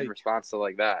say like in response to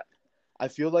like that? I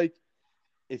feel like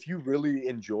if you really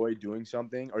enjoy doing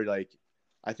something, or like,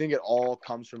 I think it all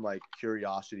comes from like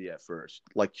curiosity at first.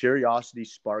 Like curiosity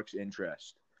sparks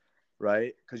interest,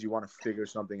 right? Because you want to figure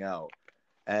something out.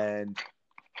 And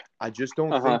I just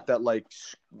don't Uh huh. think that like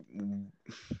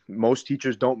most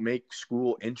teachers don't make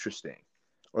school interesting,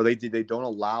 or they don't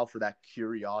allow for that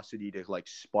curiosity to like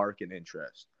spark an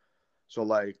interest. So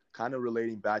like kind of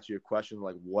relating back to your question,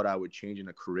 like what I would change in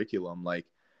a curriculum, like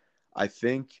I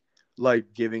think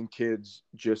like giving kids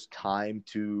just time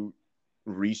to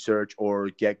research or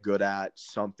get good at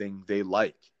something they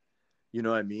like. You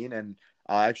know what I mean? And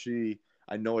I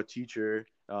know a teacher.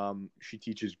 She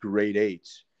teaches grade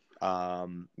eights.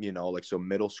 Like so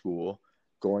middle school,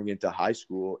 going into high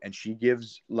school, and she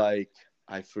gives like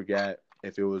I forget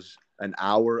if it was an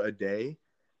hour a day,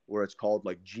 where it's called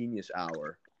like Genius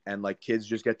Hour, and like kids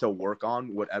just get to work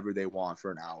on whatever they want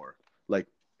for an hour. Like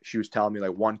she was telling me,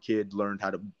 like one kid learned how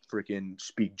to freaking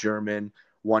speak German,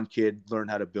 one kid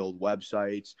learned how to build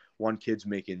websites, one kid's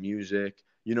making music.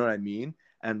 You know what I mean?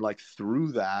 And like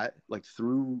through that, like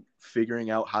through figuring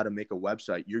out how to make a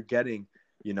website, you're getting,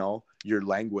 your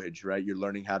language, right? You're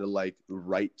learning how to like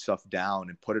write stuff down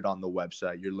and put it on the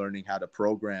website. You're learning how to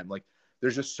program. Like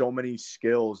there's just so many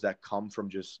skills that come from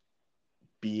just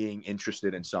being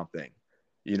interested in something,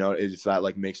 if that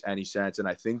like makes any sense. And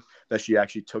I think that she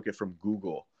actually took it from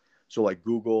Google. So like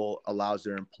Google allows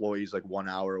their employees like 1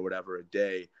 hour or whatever a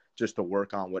day just to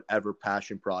work on whatever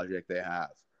passion project they have.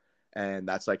 And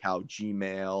that's like how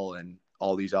Gmail and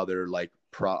all these other like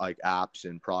like apps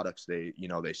and products they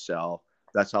sell.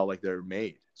 That's how like they're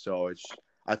made. So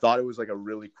I thought it was like a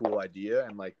really cool idea.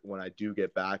 And like when I do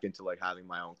get back into like having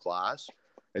my own class,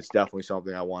 it's definitely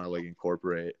something I want to like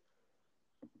incorporate.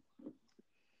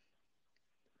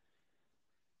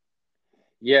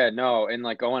 Yeah, no, and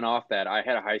like going off that, I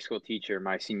had a high school teacher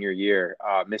my senior year,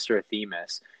 Mr.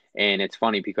 Athemus, and it's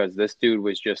funny because this dude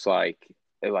was just like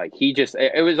he just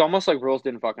it was almost like rules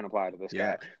didn't fucking apply to this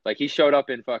Yeah. guy. Like he showed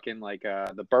up in fucking like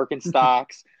the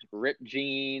Birkenstocks, ripped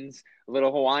jeans, a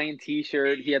little Hawaiian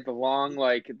t-shirt. He had the long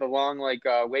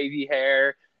wavy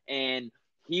hair, and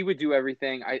he would do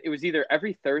everything. It was either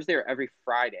every Thursday or every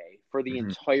Friday for the Mm-hmm.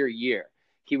 entire year.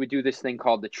 He would do this thing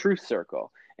called the Truth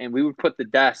Circle, and we would put the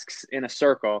desks in a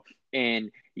circle,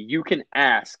 and you can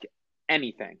ask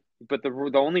anything. But the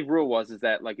only rule was is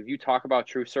that like if you talk about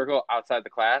Truth Circle outside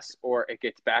the class or it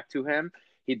gets back to him,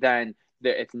 he then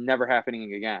it's never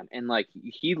happening again. And like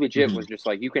he legit Mm-hmm. was just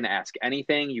like, you can ask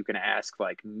anything, you can ask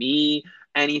like me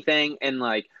anything, and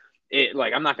like it,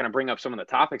 like I'm not going to bring up some of the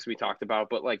topics we talked about,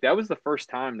 but like that was the first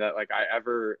time that like I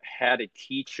ever had a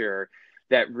teacher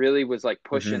that really was like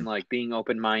pushing Mm-hmm. like being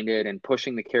open-minded and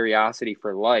pushing the curiosity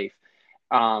for life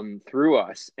through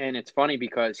us. And it's funny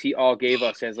because he all gave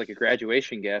us as like a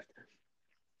graduation gift.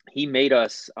 He made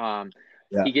us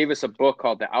Yeah. he gave us a book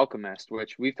called The Alchemist,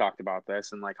 which we've talked about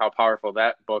this and like how powerful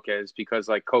that book is because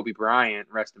like Kobe Bryant,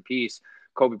 rest in peace,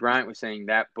 Kobe Bryant was saying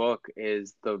that book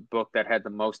is the book that had the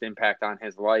most impact on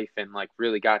his life and like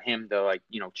really got him to like,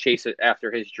 chase it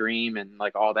after his dream and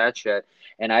like all that shit.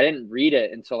 And I didn't read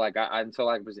it until I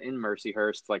was in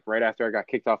Mercyhurst, like right after I got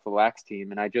kicked off the Lax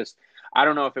team. And I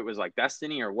don't know if it was like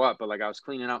destiny or what, but like I was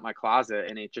cleaning out my closet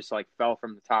and it just like fell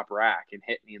from the top rack and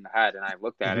hit me in the head. And I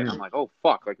looked at it and I'm Mm-hmm. like, oh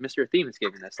fuck, like Mr. Themis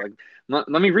gave me this. Like,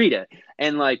 let me read it.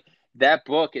 And like that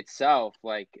book itself,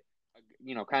 like,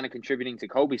 kind of contributing to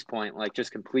Kobe's point, like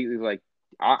just completely like,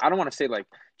 I don't want to say like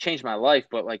changed my life,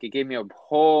 but like it gave me a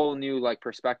whole new like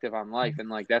perspective on life. And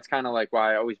like that's kind of like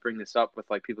why I always bring this up with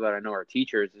like people that I know are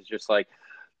teachers is just like,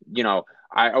 you know,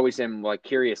 I always am like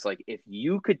curious, like if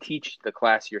you could teach the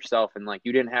class yourself and like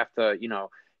you didn't have to,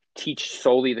 teach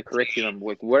solely the curriculum,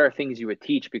 like what are things you would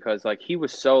teach? Because like he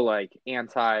was so like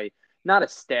anti, not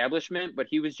establishment, but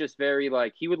he was just very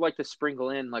like he would like to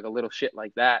sprinkle in like a little shit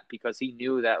like that because he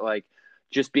knew that like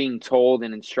just being told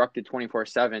and instructed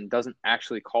 24/7 doesn't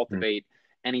actually cultivate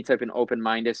any type of open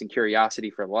mindedness and curiosity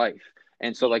for life.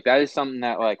 And so like that is something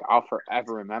that like I'll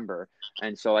forever remember.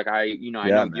 And so, like, I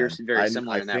Yeah, know you're man. very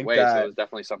similar I in that think way. So it that was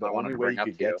definitely something the I wanted only to way bring you up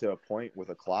could to get you. to a point with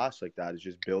a class like that is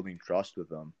just building trust with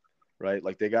them, right?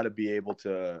 Like they got to be able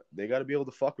to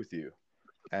fuck with you.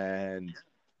 And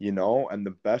and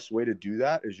the best way to do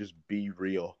that is just be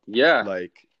real. Yeah.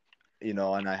 Like, and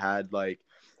I had like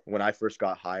when I first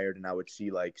got hired and I would see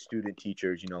like student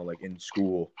teachers, like in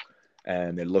school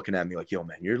and they're looking at me like, yo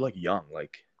man, you're like young.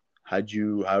 Like how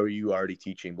are you already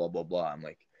teaching? Blah, blah, blah. I'm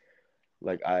like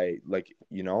I like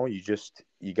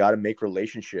you got to make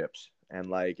relationships and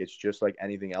like it's just like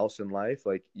anything else in life,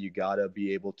 like you got to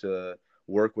be able to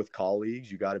work with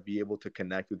colleagues, you got to be able to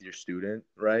connect with your student,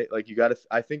 right? Like you got to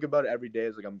I think about it every day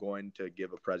as like I'm going to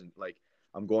give a present, like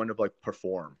I'm going to like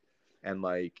perform and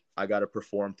like I got to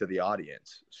perform to the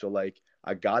audience, so like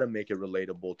I got to make it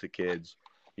relatable to kids.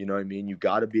 You know what I mean? You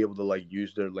got to be able to like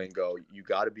use their lingo, you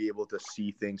got to be able to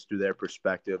see things through their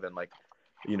perspective. And like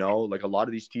like a lot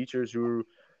of these teachers who,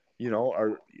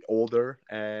 are older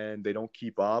and they don't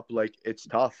keep up. Like it's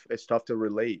tough to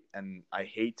relate. And I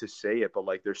hate to say it, but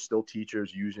like there's still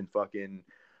teachers using fucking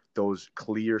those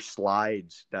clear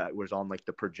slides that was on like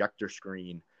the projector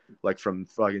screen, like from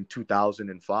fucking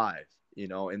 2005,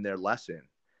 in their lesson.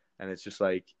 And it's just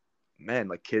like, man,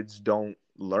 like kids don't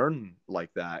learn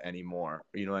like that anymore.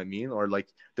 You know what I mean? Or like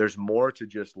there's more to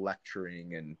just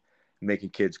lecturing and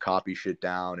making kids copy shit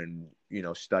down and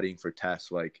studying for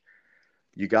tests. Like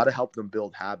you got to help them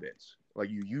build habits. Like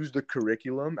you use the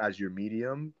curriculum as your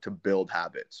medium to build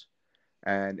habits.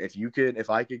 And if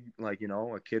I could, like,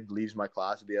 a kid leaves my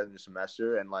class at the end of the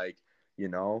semester and like, you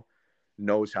know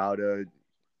knows how to,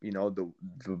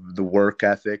 the work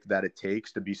ethic that it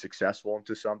takes to be successful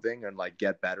into something and like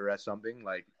get better at something,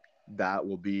 like that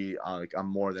will be like I'm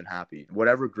more than happy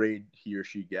whatever grade he or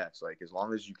she gets, like as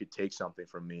long as you could take something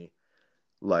from me,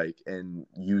 like, and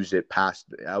use it past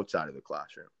outside of the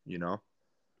classroom.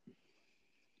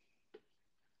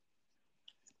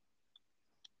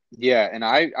 Yeah, and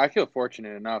I feel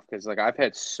fortunate enough because like I've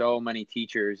had so many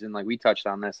teachers and like we touched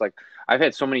on this, like I've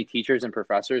had so many teachers and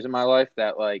professors in my life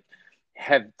that like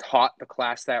have taught the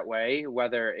class that way,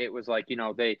 whether it was like,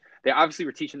 they obviously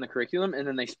were teaching the curriculum and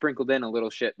then they sprinkled in a little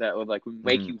shit that would like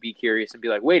make Mm-hmm. you be curious and be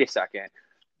like, wait a second,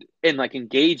 and like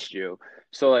engaged you.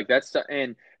 So like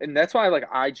and that's why like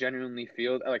I genuinely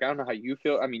feel like I don't know how you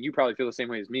feel. I mean, you probably feel the same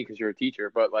way as me because you're a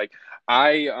teacher, but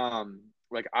I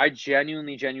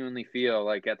genuinely feel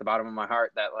like at the bottom of my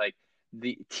heart that like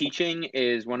the teaching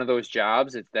is one of those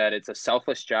jobs it's a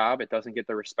selfless job. It doesn't get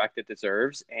the respect it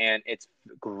deserves and it's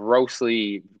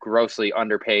grossly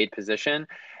underpaid position.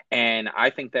 And I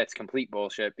think that's complete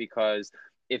bullshit because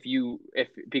if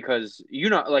because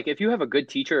like if you have a good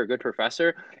teacher or a good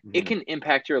professor, it Mm-hmm. can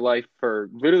impact your life for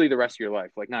literally the rest of your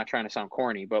life. Like not trying to sound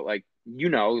corny, but like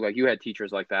like you had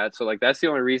teachers like that. So like that's the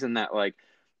only reason that like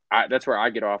that's where I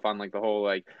get off on like the whole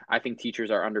like I think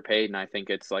teachers are underpaid and I think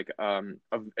it's like a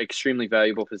extremely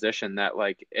valuable position that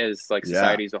like is like Yeah.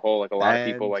 society as a whole like a lot of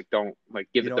people And like don't like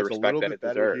give it the it's a respect little that bit it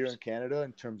better here in deserves. Canada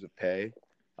in terms of pay.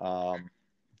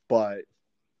 But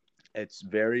it's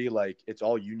very like it's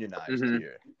all unionized Mm-hmm.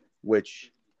 here,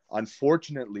 which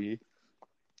unfortunately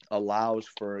allows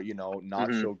for not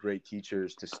Mm-hmm. so great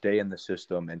teachers to stay in the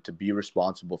system and to be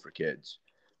responsible for kids,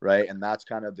 right? And that's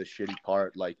kind of the shitty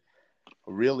part. Like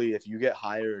really, if you get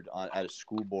hired at a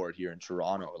school board here in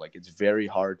Toronto, like it's very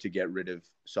hard to get rid of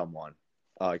someone.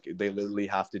 Like they literally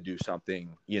have to do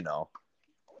something,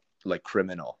 like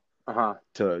criminal Uh-huh.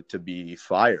 to be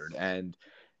fired. And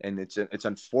it's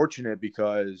unfortunate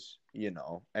because,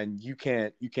 and you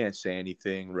can't say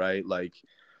anything, right? Like,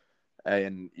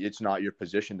 and it's not your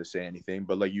position to say anything,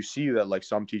 but like you see that like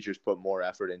some teachers put more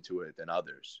effort into it than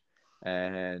others,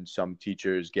 and some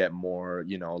teachers get more,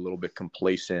 a little bit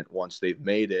complacent once they've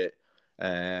made it,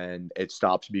 and it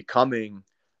stops becoming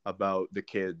about the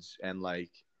kids, and like,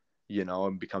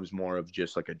 it becomes more of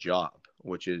just like a job,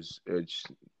 which is, it's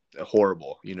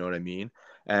horrible, you know what I mean?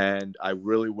 And I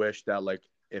really wish that, like,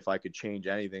 if I could change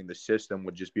anything, the system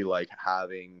would just be like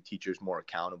having teachers more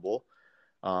accountable,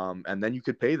 and then you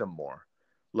could pay them more.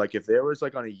 Like if there was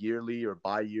like on a yearly or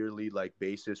bi-yearly like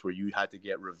basis where you had to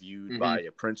get reviewed Mm-hmm. by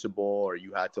a principal, or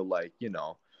you had to like,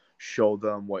 show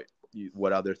them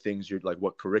what other things you're like,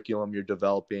 what curriculum you're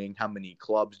developing, how many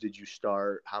clubs did you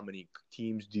start, how many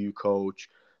teams do you coach.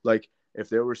 Like if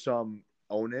there was some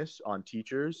onus on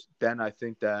teachers, then I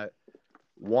think that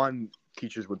one,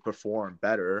 teachers would perform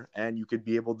better, and you could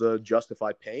be able to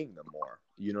justify paying them more.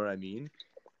 You know what I mean?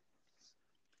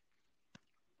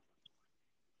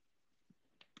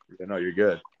 No, you're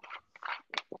good.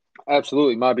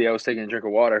 Absolutely, Mobby. I was taking a drink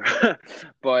of water,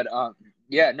 but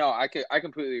yeah, no, I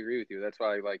completely agree with you. That's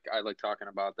why I like talking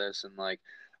about this, and like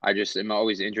I just am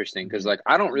always interesting because like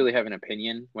I don't really have an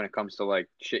opinion when it comes to like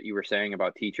shit you were saying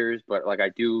about teachers, but like I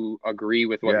do agree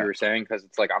with what you Yeah. were saying because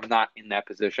it's like I'm not in that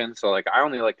position, so like I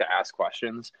only like to ask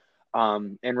questions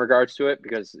in regards to it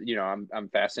because I'm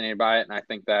fascinated by it, and I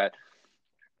think that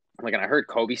like, and I heard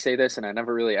Kobe say this, and I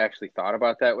never really actually thought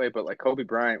about that way, but like Kobe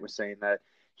Bryant was saying that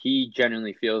he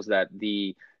genuinely feels that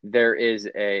there is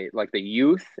a like the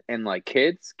youth and like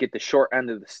kids get the short end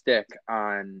of the stick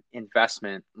on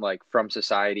investment like from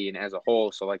society and as a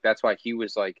whole. So like that's why he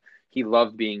was like he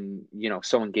loved being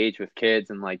so engaged with kids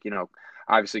and like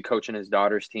obviously coaching his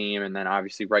daughter's team and then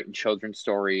obviously writing children's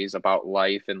stories about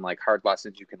life and like hard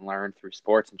lessons you can learn through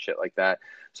sports and shit like that.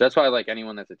 So that's why like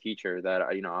anyone that's a teacher that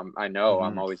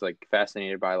I'm always like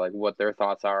fascinated by like what their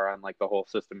thoughts are on like the whole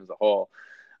system as a whole.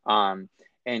 Um,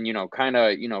 and kind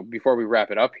of before we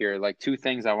wrap it up here, like two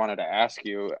things I wanted to ask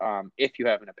you, if you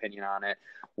have an opinion on it.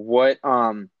 What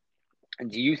do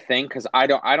you think? Because I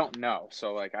don't know,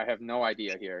 so like I have no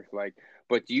idea here. Like,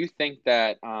 but do you think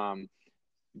that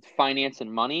finance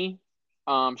and money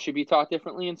should be taught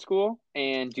differently in school?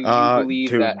 And do you believe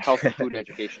that Dude, health and food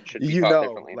education should be taught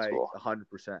differently in like school?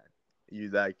 100%. You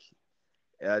like,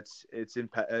 it's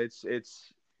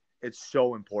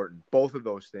so important. Both of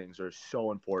those things are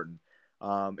so important.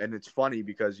 And it's funny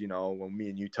because, when me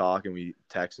and you talk and we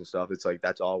text and stuff, it's like,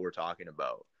 that's all we're talking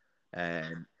about.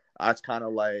 And that's kind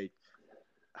of like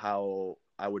how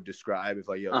I would describe if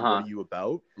like, yo, what Uh-huh. are you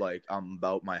about? Like, I'm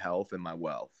about my health and my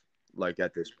wealth, like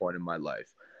at this point in my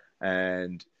life.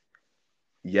 And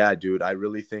yeah, dude, I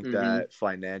really think Mm-hmm. that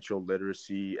financial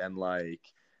literacy and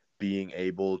like being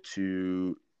able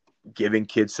to giving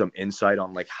kids some insight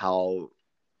on like how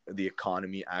the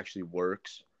economy actually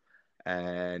works,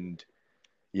 and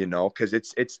because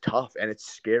it's tough and it's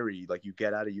scary. Like you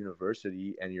get out of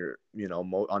university and you're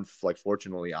like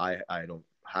fortunately I don't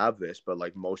have this, but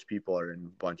like most people are in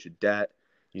a bunch of debt.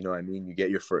 You know what I mean? You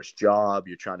get your first job,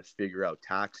 you're trying to figure out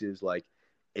taxes. Like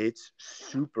it's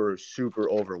super super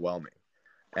overwhelming.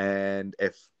 And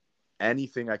if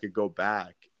anything I could go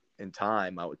back in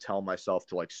time, I would tell myself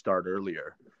to like start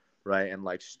earlier, right? And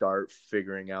like start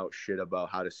figuring out shit about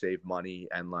how to save money,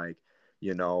 and like, the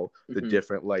Mm-hmm.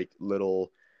 different like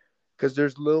little, because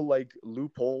there's little like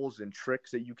loopholes and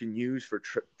tricks that you can use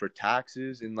for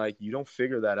taxes, and like you don't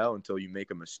figure that out until you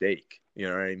make a mistake. You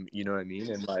know what I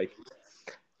mean? And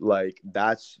like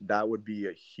that would be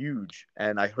a huge.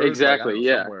 And I heard, like, I don't Exactly. know,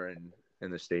 Yeah. somewhere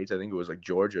in the States, I think it was like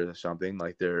Georgia or something,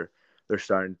 like they're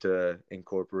starting to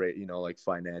incorporate like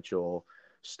financial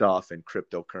stuff and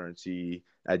cryptocurrency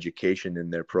education in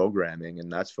their programming,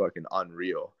 and that's fucking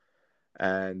unreal.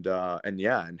 And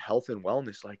yeah, and health and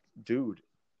wellness, like, dude,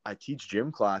 I teach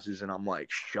gym classes and I'm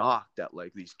like shocked that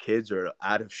like these kids are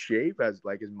out of shape as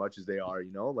much as they are,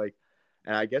 like.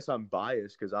 And I guess I'm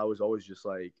biased because I was always just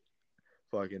like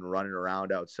fucking running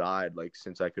around outside, like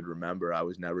since I could remember. I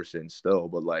was never sitting still.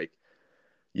 But like,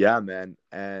 yeah, man.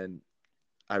 And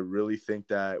I really think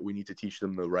that we need to teach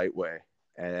them the right way,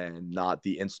 and not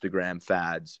the Instagram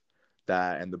fads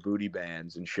that and the booty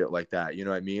bands and shit like that. You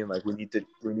know what I mean? Like we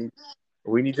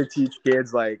need to teach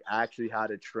kids like actually how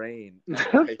to train, and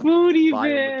like Booty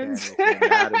bands. biomechanics and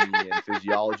anatomy and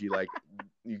physiology. Like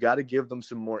you got to give them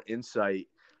some more insight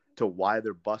to why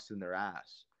they're busting their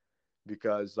ass.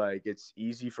 because like it's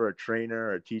easy for a trainer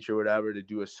or a teacher or whatever to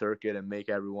do a circuit and make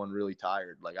everyone really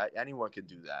tired. Like anyone can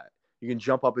do that. You can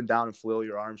jump up and down and flail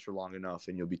your arms for long enough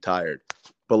and you'll be tired.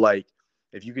 But like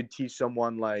if you could teach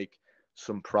someone like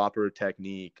some proper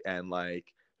technique and like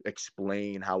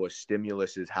explain how a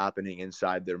stimulus is happening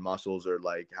inside their muscles or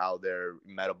like how they're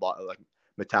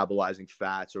metabolizing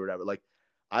fats or whatever, like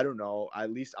I don't know.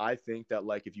 At least I think that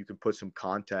like if you can put some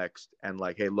context and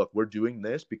like, hey, look, we're doing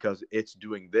this because it's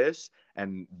doing this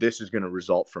and this is going to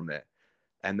result from it.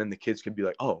 And then the kids can be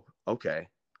like, oh, okay.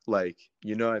 Like,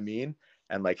 you know what I mean?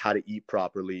 And like how to eat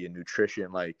properly and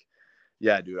nutrition. Like,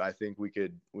 yeah, dude, I think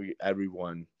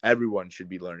everyone should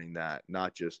be learning that,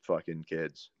 not just fucking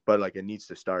kids. But like it needs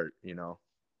to start,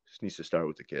 just needs to start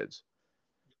with the kids.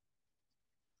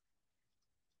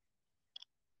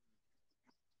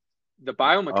 The Oh,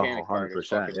 biomechanic part is 100%.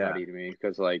 fucking Yeah. nutty to me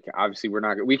because like obviously we're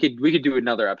not we could do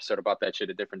another episode about that shit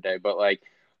a different day, but like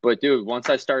but dude, once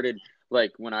I started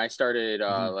like when I started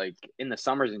Mm-hmm. like in the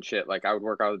summers and shit, like I would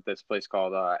work out at this place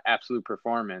called Absolute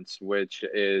Performance, which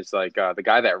is like the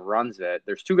guy that runs it.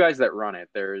 There's two guys that run it.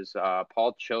 There's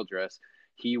Paul Childress.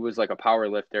 He was like a power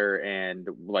lifter and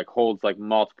like holds like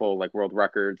multiple like world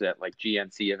records at like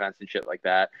GNC events and shit like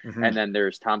that. Mm-hmm. And then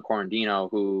there's Tom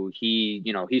Corandino, who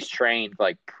he's trained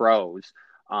like pros,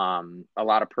 a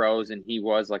lot of pros, and he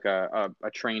was like a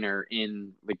trainer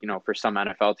in like for some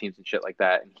NFL teams and shit like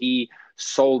that. And he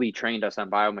solely trained us on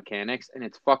biomechanics, and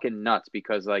it's fucking nuts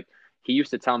because like he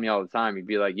used to tell me all the time, he'd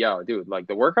be like, "Yo, dude, like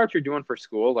the workouts you're doing for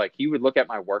school, like he would look at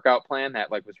my workout plan that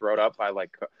like was wrote up by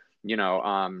like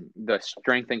the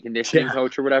strength and conditioning Yeah.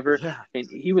 coach or whatever, Yeah. and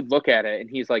he would look at it and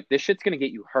he's like, this shit's gonna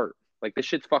get you hurt. Like this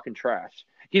shit's fucking trash.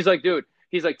 He's like, dude,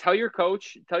 he's like, tell your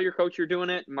coach you're doing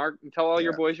it, Mark, tell all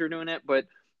your Yeah. boys you're doing it, but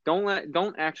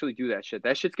don't actually do that shit.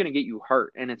 That shit's gonna get you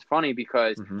hurt." And it's funny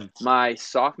because Mm-hmm. my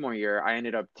sophomore year, I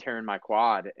ended up tearing my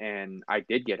quad and I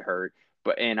did get hurt.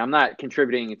 And I'm not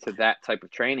contributing to that type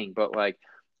of training, but like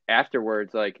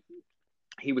afterwards, like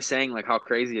he was saying like how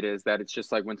crazy it is that it's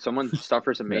just like when someone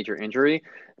suffers a Yeah. major injury,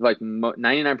 like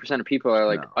 99% of people are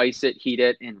like No. ice it, heat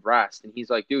it, and rest. And he's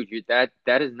like, dude, that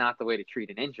is not the way to treat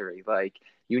an injury. Like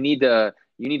you need to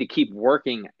keep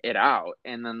working it out,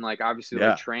 and then like obviously like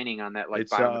Yeah. training on that like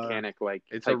It's uh biomechanic like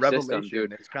it's a type system, revelation.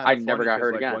 dude. It's kind I of never funny got because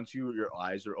hurt like again, once your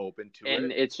eyes are open to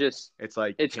and it, it's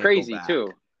like you it's can't go crazy back.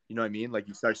 too. You know what I mean? Like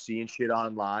you start seeing shit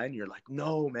online, you're like,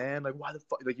 no, man, like why the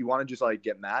fuck? Like you want to just like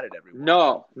get mad at everyone.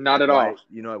 No, not Like at all.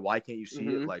 why can't you see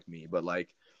it Hmm. like me? But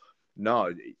like,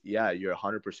 no, yeah, you're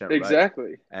 100% right.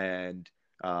 Exactly. And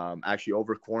actually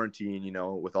over quarantine,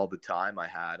 with all the time I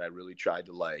had, I really tried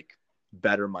to like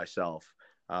better myself.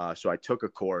 So I took a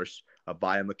course, a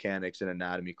biomechanics and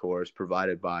anatomy course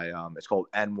provided by, it's called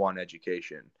N1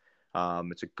 Education.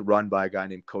 It's run by a guy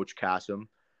named Coach Kassem,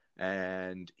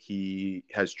 and he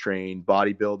has trained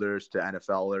bodybuilders to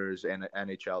NFLers and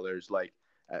NHLers, like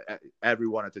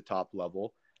everyone at the top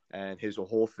level. And his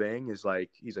whole thing is like,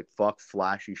 he's like, fuck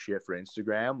flashy shit for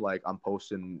Instagram. Like I'm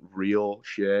posting real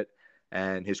shit,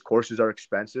 and his courses are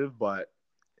expensive, but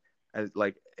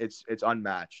like it's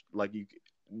unmatched. Like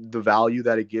the value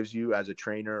that it gives you as a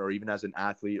trainer or even as an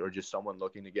athlete or just someone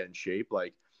looking to get in shape,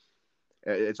 like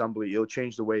it's unbelievable. It'll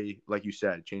change the way, like you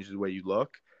said, it changes the way you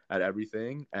look at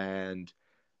everything, and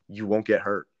you won't get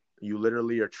hurt. You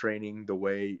literally are training the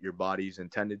way your body's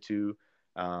intended to,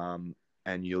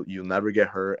 and you'll never get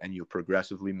hurt, and you'll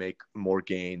progressively make more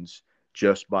gains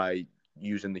just by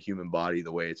using the human body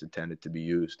the way it's intended to be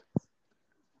used.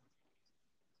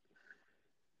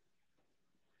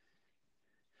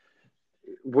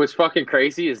 What's fucking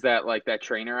crazy is that like that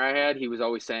trainer I had, he was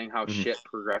always saying how Mm-hmm. shit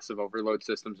progressive overload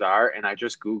systems are, and I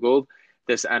just Googled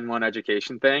this N1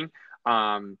 education thing.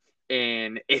 Um,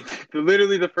 and it's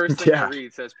literally the first thing I Yeah.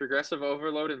 read says progressive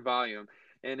overload and volume,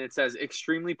 and it says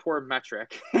extremely poor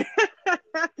metric.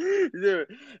 Dude,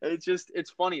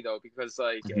 it's funny though because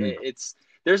like Mm-hmm. it's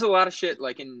there's a lot of shit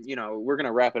like in we're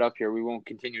gonna wrap it up here. We won't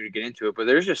continue to get into it, but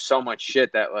there's just so much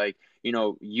shit that like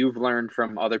you've learned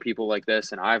from other people like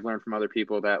this, and I've learned from other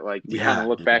people that like we kind of Yeah,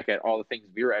 look dude. back at all the things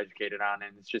we were educated on,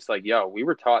 and it's just like, yo, we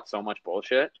were taught so much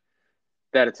bullshit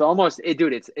that it's almost,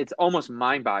 dude, it's almost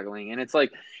mind boggling, and it's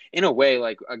like, in a way,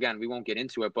 like again, we won't get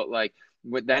into it, but like,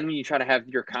 then when you try to have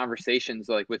your conversations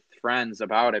like with friends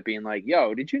about it, being like,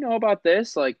 yo, did you know about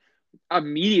this? Like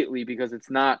immediately because it's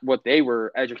not what they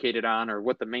were educated on or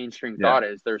what the mainstream Yeah. thought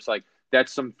is. There's like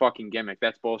that's some fucking gimmick.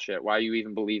 That's bullshit. Why are you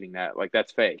even believing that? Like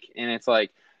that's fake. And it's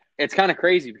like it's kind of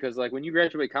crazy because like when you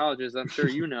graduate colleges, I'm sure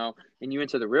and you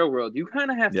enter the real world, you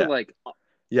kind of have to Yeah. like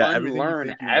Yeah, everything you unlearn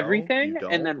think you know, you everything and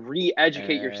don't. then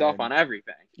re-educate yourself And on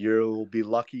everything. you'll be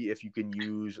lucky if you can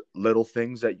use little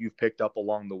things that you've picked up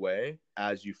along the way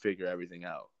as you figure everything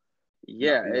out.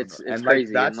 Yeah, You don't know. it's And like crazy.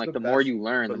 And that's like the the more best, you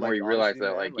learn, the but more like you realize honestly, that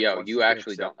man, like, like yo, once you you can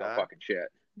actually don't accept know that fucking shit.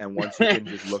 and once you can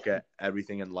just look at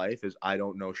everything in life as I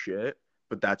don't know shit,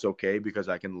 but that's okay because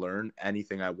I can learn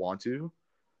anything I want to,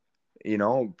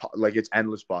 like it's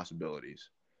endless possibilities.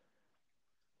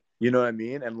 You know what I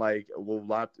mean? And like we'll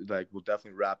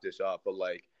definitely wrap this up, but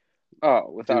like Oh,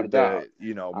 without a dude,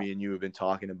 doubt. me and you have been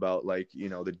talking about like,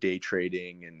 the day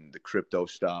trading and the crypto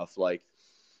stuff, like,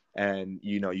 and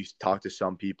you talk to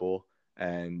some people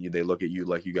and they look at you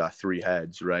like you got three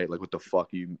heads, right? Like, what the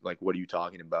fuck what are you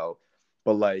talking about?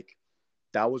 But like,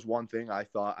 that was one thing I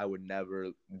thought I would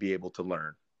never be able to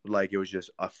learn. Like, it was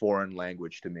just a foreign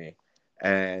language to me.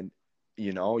 And,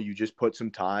 you just put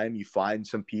some time, you find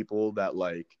some people that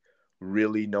like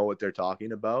really know what they're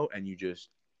talking about, and you just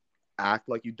act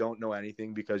like you don't know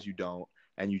anything because you don't,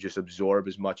 and you just absorb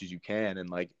as much as you can. And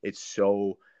like, it's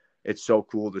so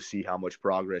cool to see how much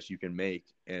progress you can make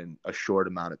in a short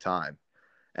amount of time.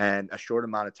 And a short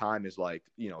amount of time is like,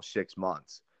 6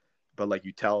 months. But like,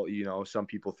 some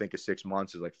people think of 6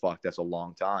 months is like, fuck, that's a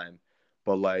long time.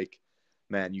 But like,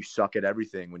 man, you suck at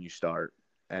everything when you start,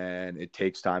 and it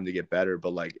takes time to get better,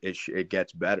 but like it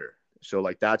gets better. So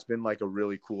like, that's been like a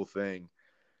really cool thing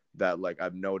that like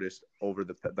I've noticed over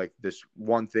like this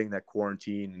one thing that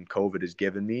quarantine and COVID has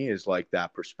given me is like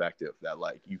that perspective that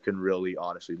like you can really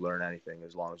honestly learn anything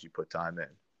as long as you put time in.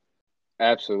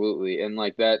 Absolutely. And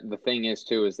like that, the thing is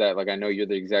too, is that like I know you're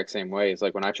the exact same way. It's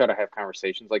like when I try to have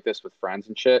conversations like this with friends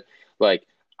and shit, like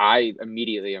I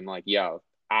immediately am like, yo,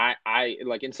 I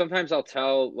like, and sometimes I'll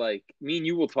tell like me and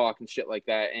you will talk and shit like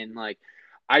that. And like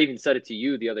I even said it to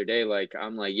you the other day, like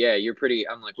I'm like, yeah, you're pretty,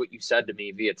 I'm like what you said to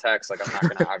me via text, like I'm not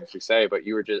gonna obviously say, but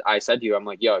I said to you, I'm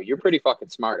like, yo, you're pretty fucking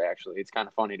smart actually. It's kind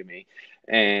of funny to me.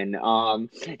 And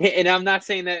and I'm not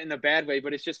saying that in a bad way,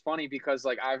 but it's just funny because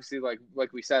like obviously like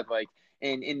we said, like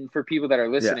and for people that are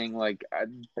Yeah. listening, like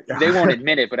they won't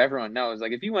admit it, but everyone knows.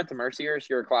 Like if you went to Mercyhurst,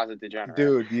 you're a closet degenerate,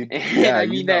 Dude, and I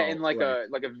mean that in like a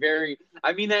very,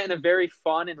 I mean that in a very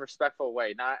fun and respectful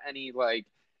way, not any like,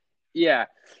 yeah,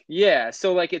 yeah.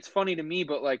 So like it's funny to me,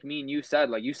 but like me and you said,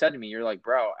 like you said to me, you're like,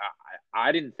 bro,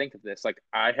 I didn't think of this. Like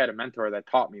I had a mentor that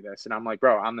taught me this, and I'm like,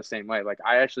 bro, I'm the same way. Like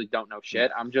I actually don't know yeah.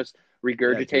 shit. I'm just Yeah, dude,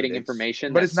 regurgitating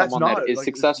information but that it's that's someone that not is like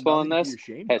it's successful in nothing to be this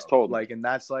ashamed has of. told me. Like, and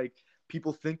that's like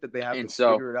people think that they have to And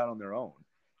so, figure it out on their own.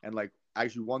 And like,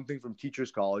 actually, one thing from teachers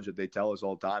college that they tell us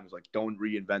all the time is like, don't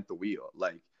reinvent the wheel.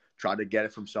 Like, try to get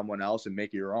it from someone else and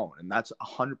make it your own. And that's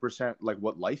 100% like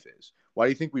what life is. Why do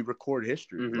you think we record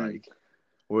history? mhm. Like,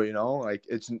 well, like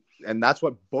and that's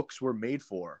what books were made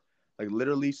for. Like,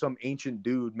 literally, some ancient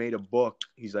dude made a book.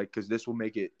 He's like, because this will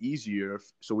make it easier,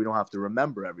 so we don't have to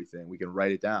remember everything. We can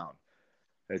write it down.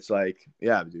 It's like,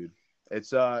 yeah, dude, it's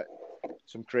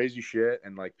some crazy shit,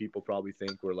 and like people probably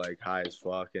think we're like high as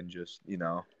fuck and just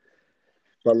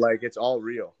but like it's all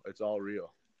real. It's all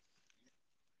real.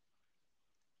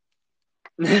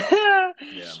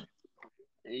 Yeah.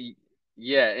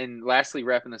 Yeah, and lastly,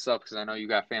 wrapping this up because I know you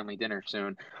got family dinner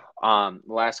soon.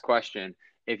 Last question.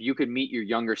 If you could meet your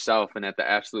younger self and at the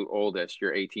absolute oldest,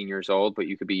 you're 18 years old, but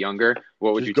you could be younger,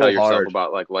 what would Just you tell go yourself hard.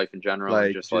 about like life in general and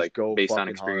Like, just just like go based on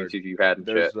fucking hard. experiences you've had and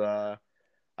shit? There's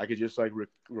I could just like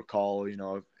recall,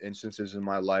 instances in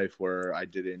my life where I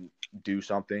didn't do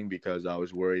something because I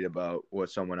was worried about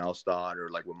what someone else thought or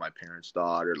like what my parents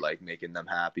thought or like making them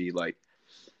happy. Like,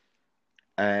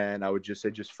 and I would just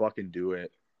say, just fucking do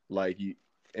it. Like,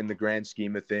 in the grand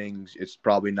scheme of things, it's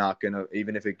probably not gonna,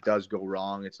 even if it does go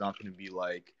wrong, it's not gonna be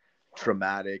like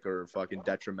traumatic or fucking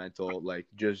detrimental. Like,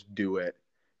 just do it,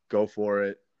 go for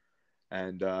it,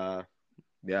 and yeah,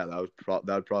 that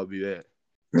would probably be it.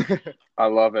 I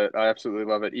love it. I absolutely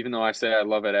love it. Even though I say I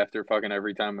love it after fucking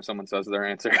every time someone says their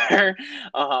answer.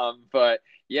 But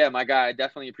yeah, my guy, I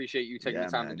definitely appreciate you taking the Yeah,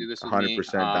 time to man, do this with me. 100%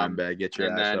 Dimebag. Get your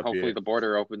And ass then up hopefully here. the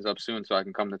border opens up soon so I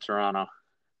can come to Toronto.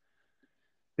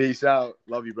 Peace out.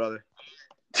 Love you, brother.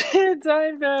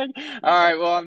 Dimebag. All right. Well, I'm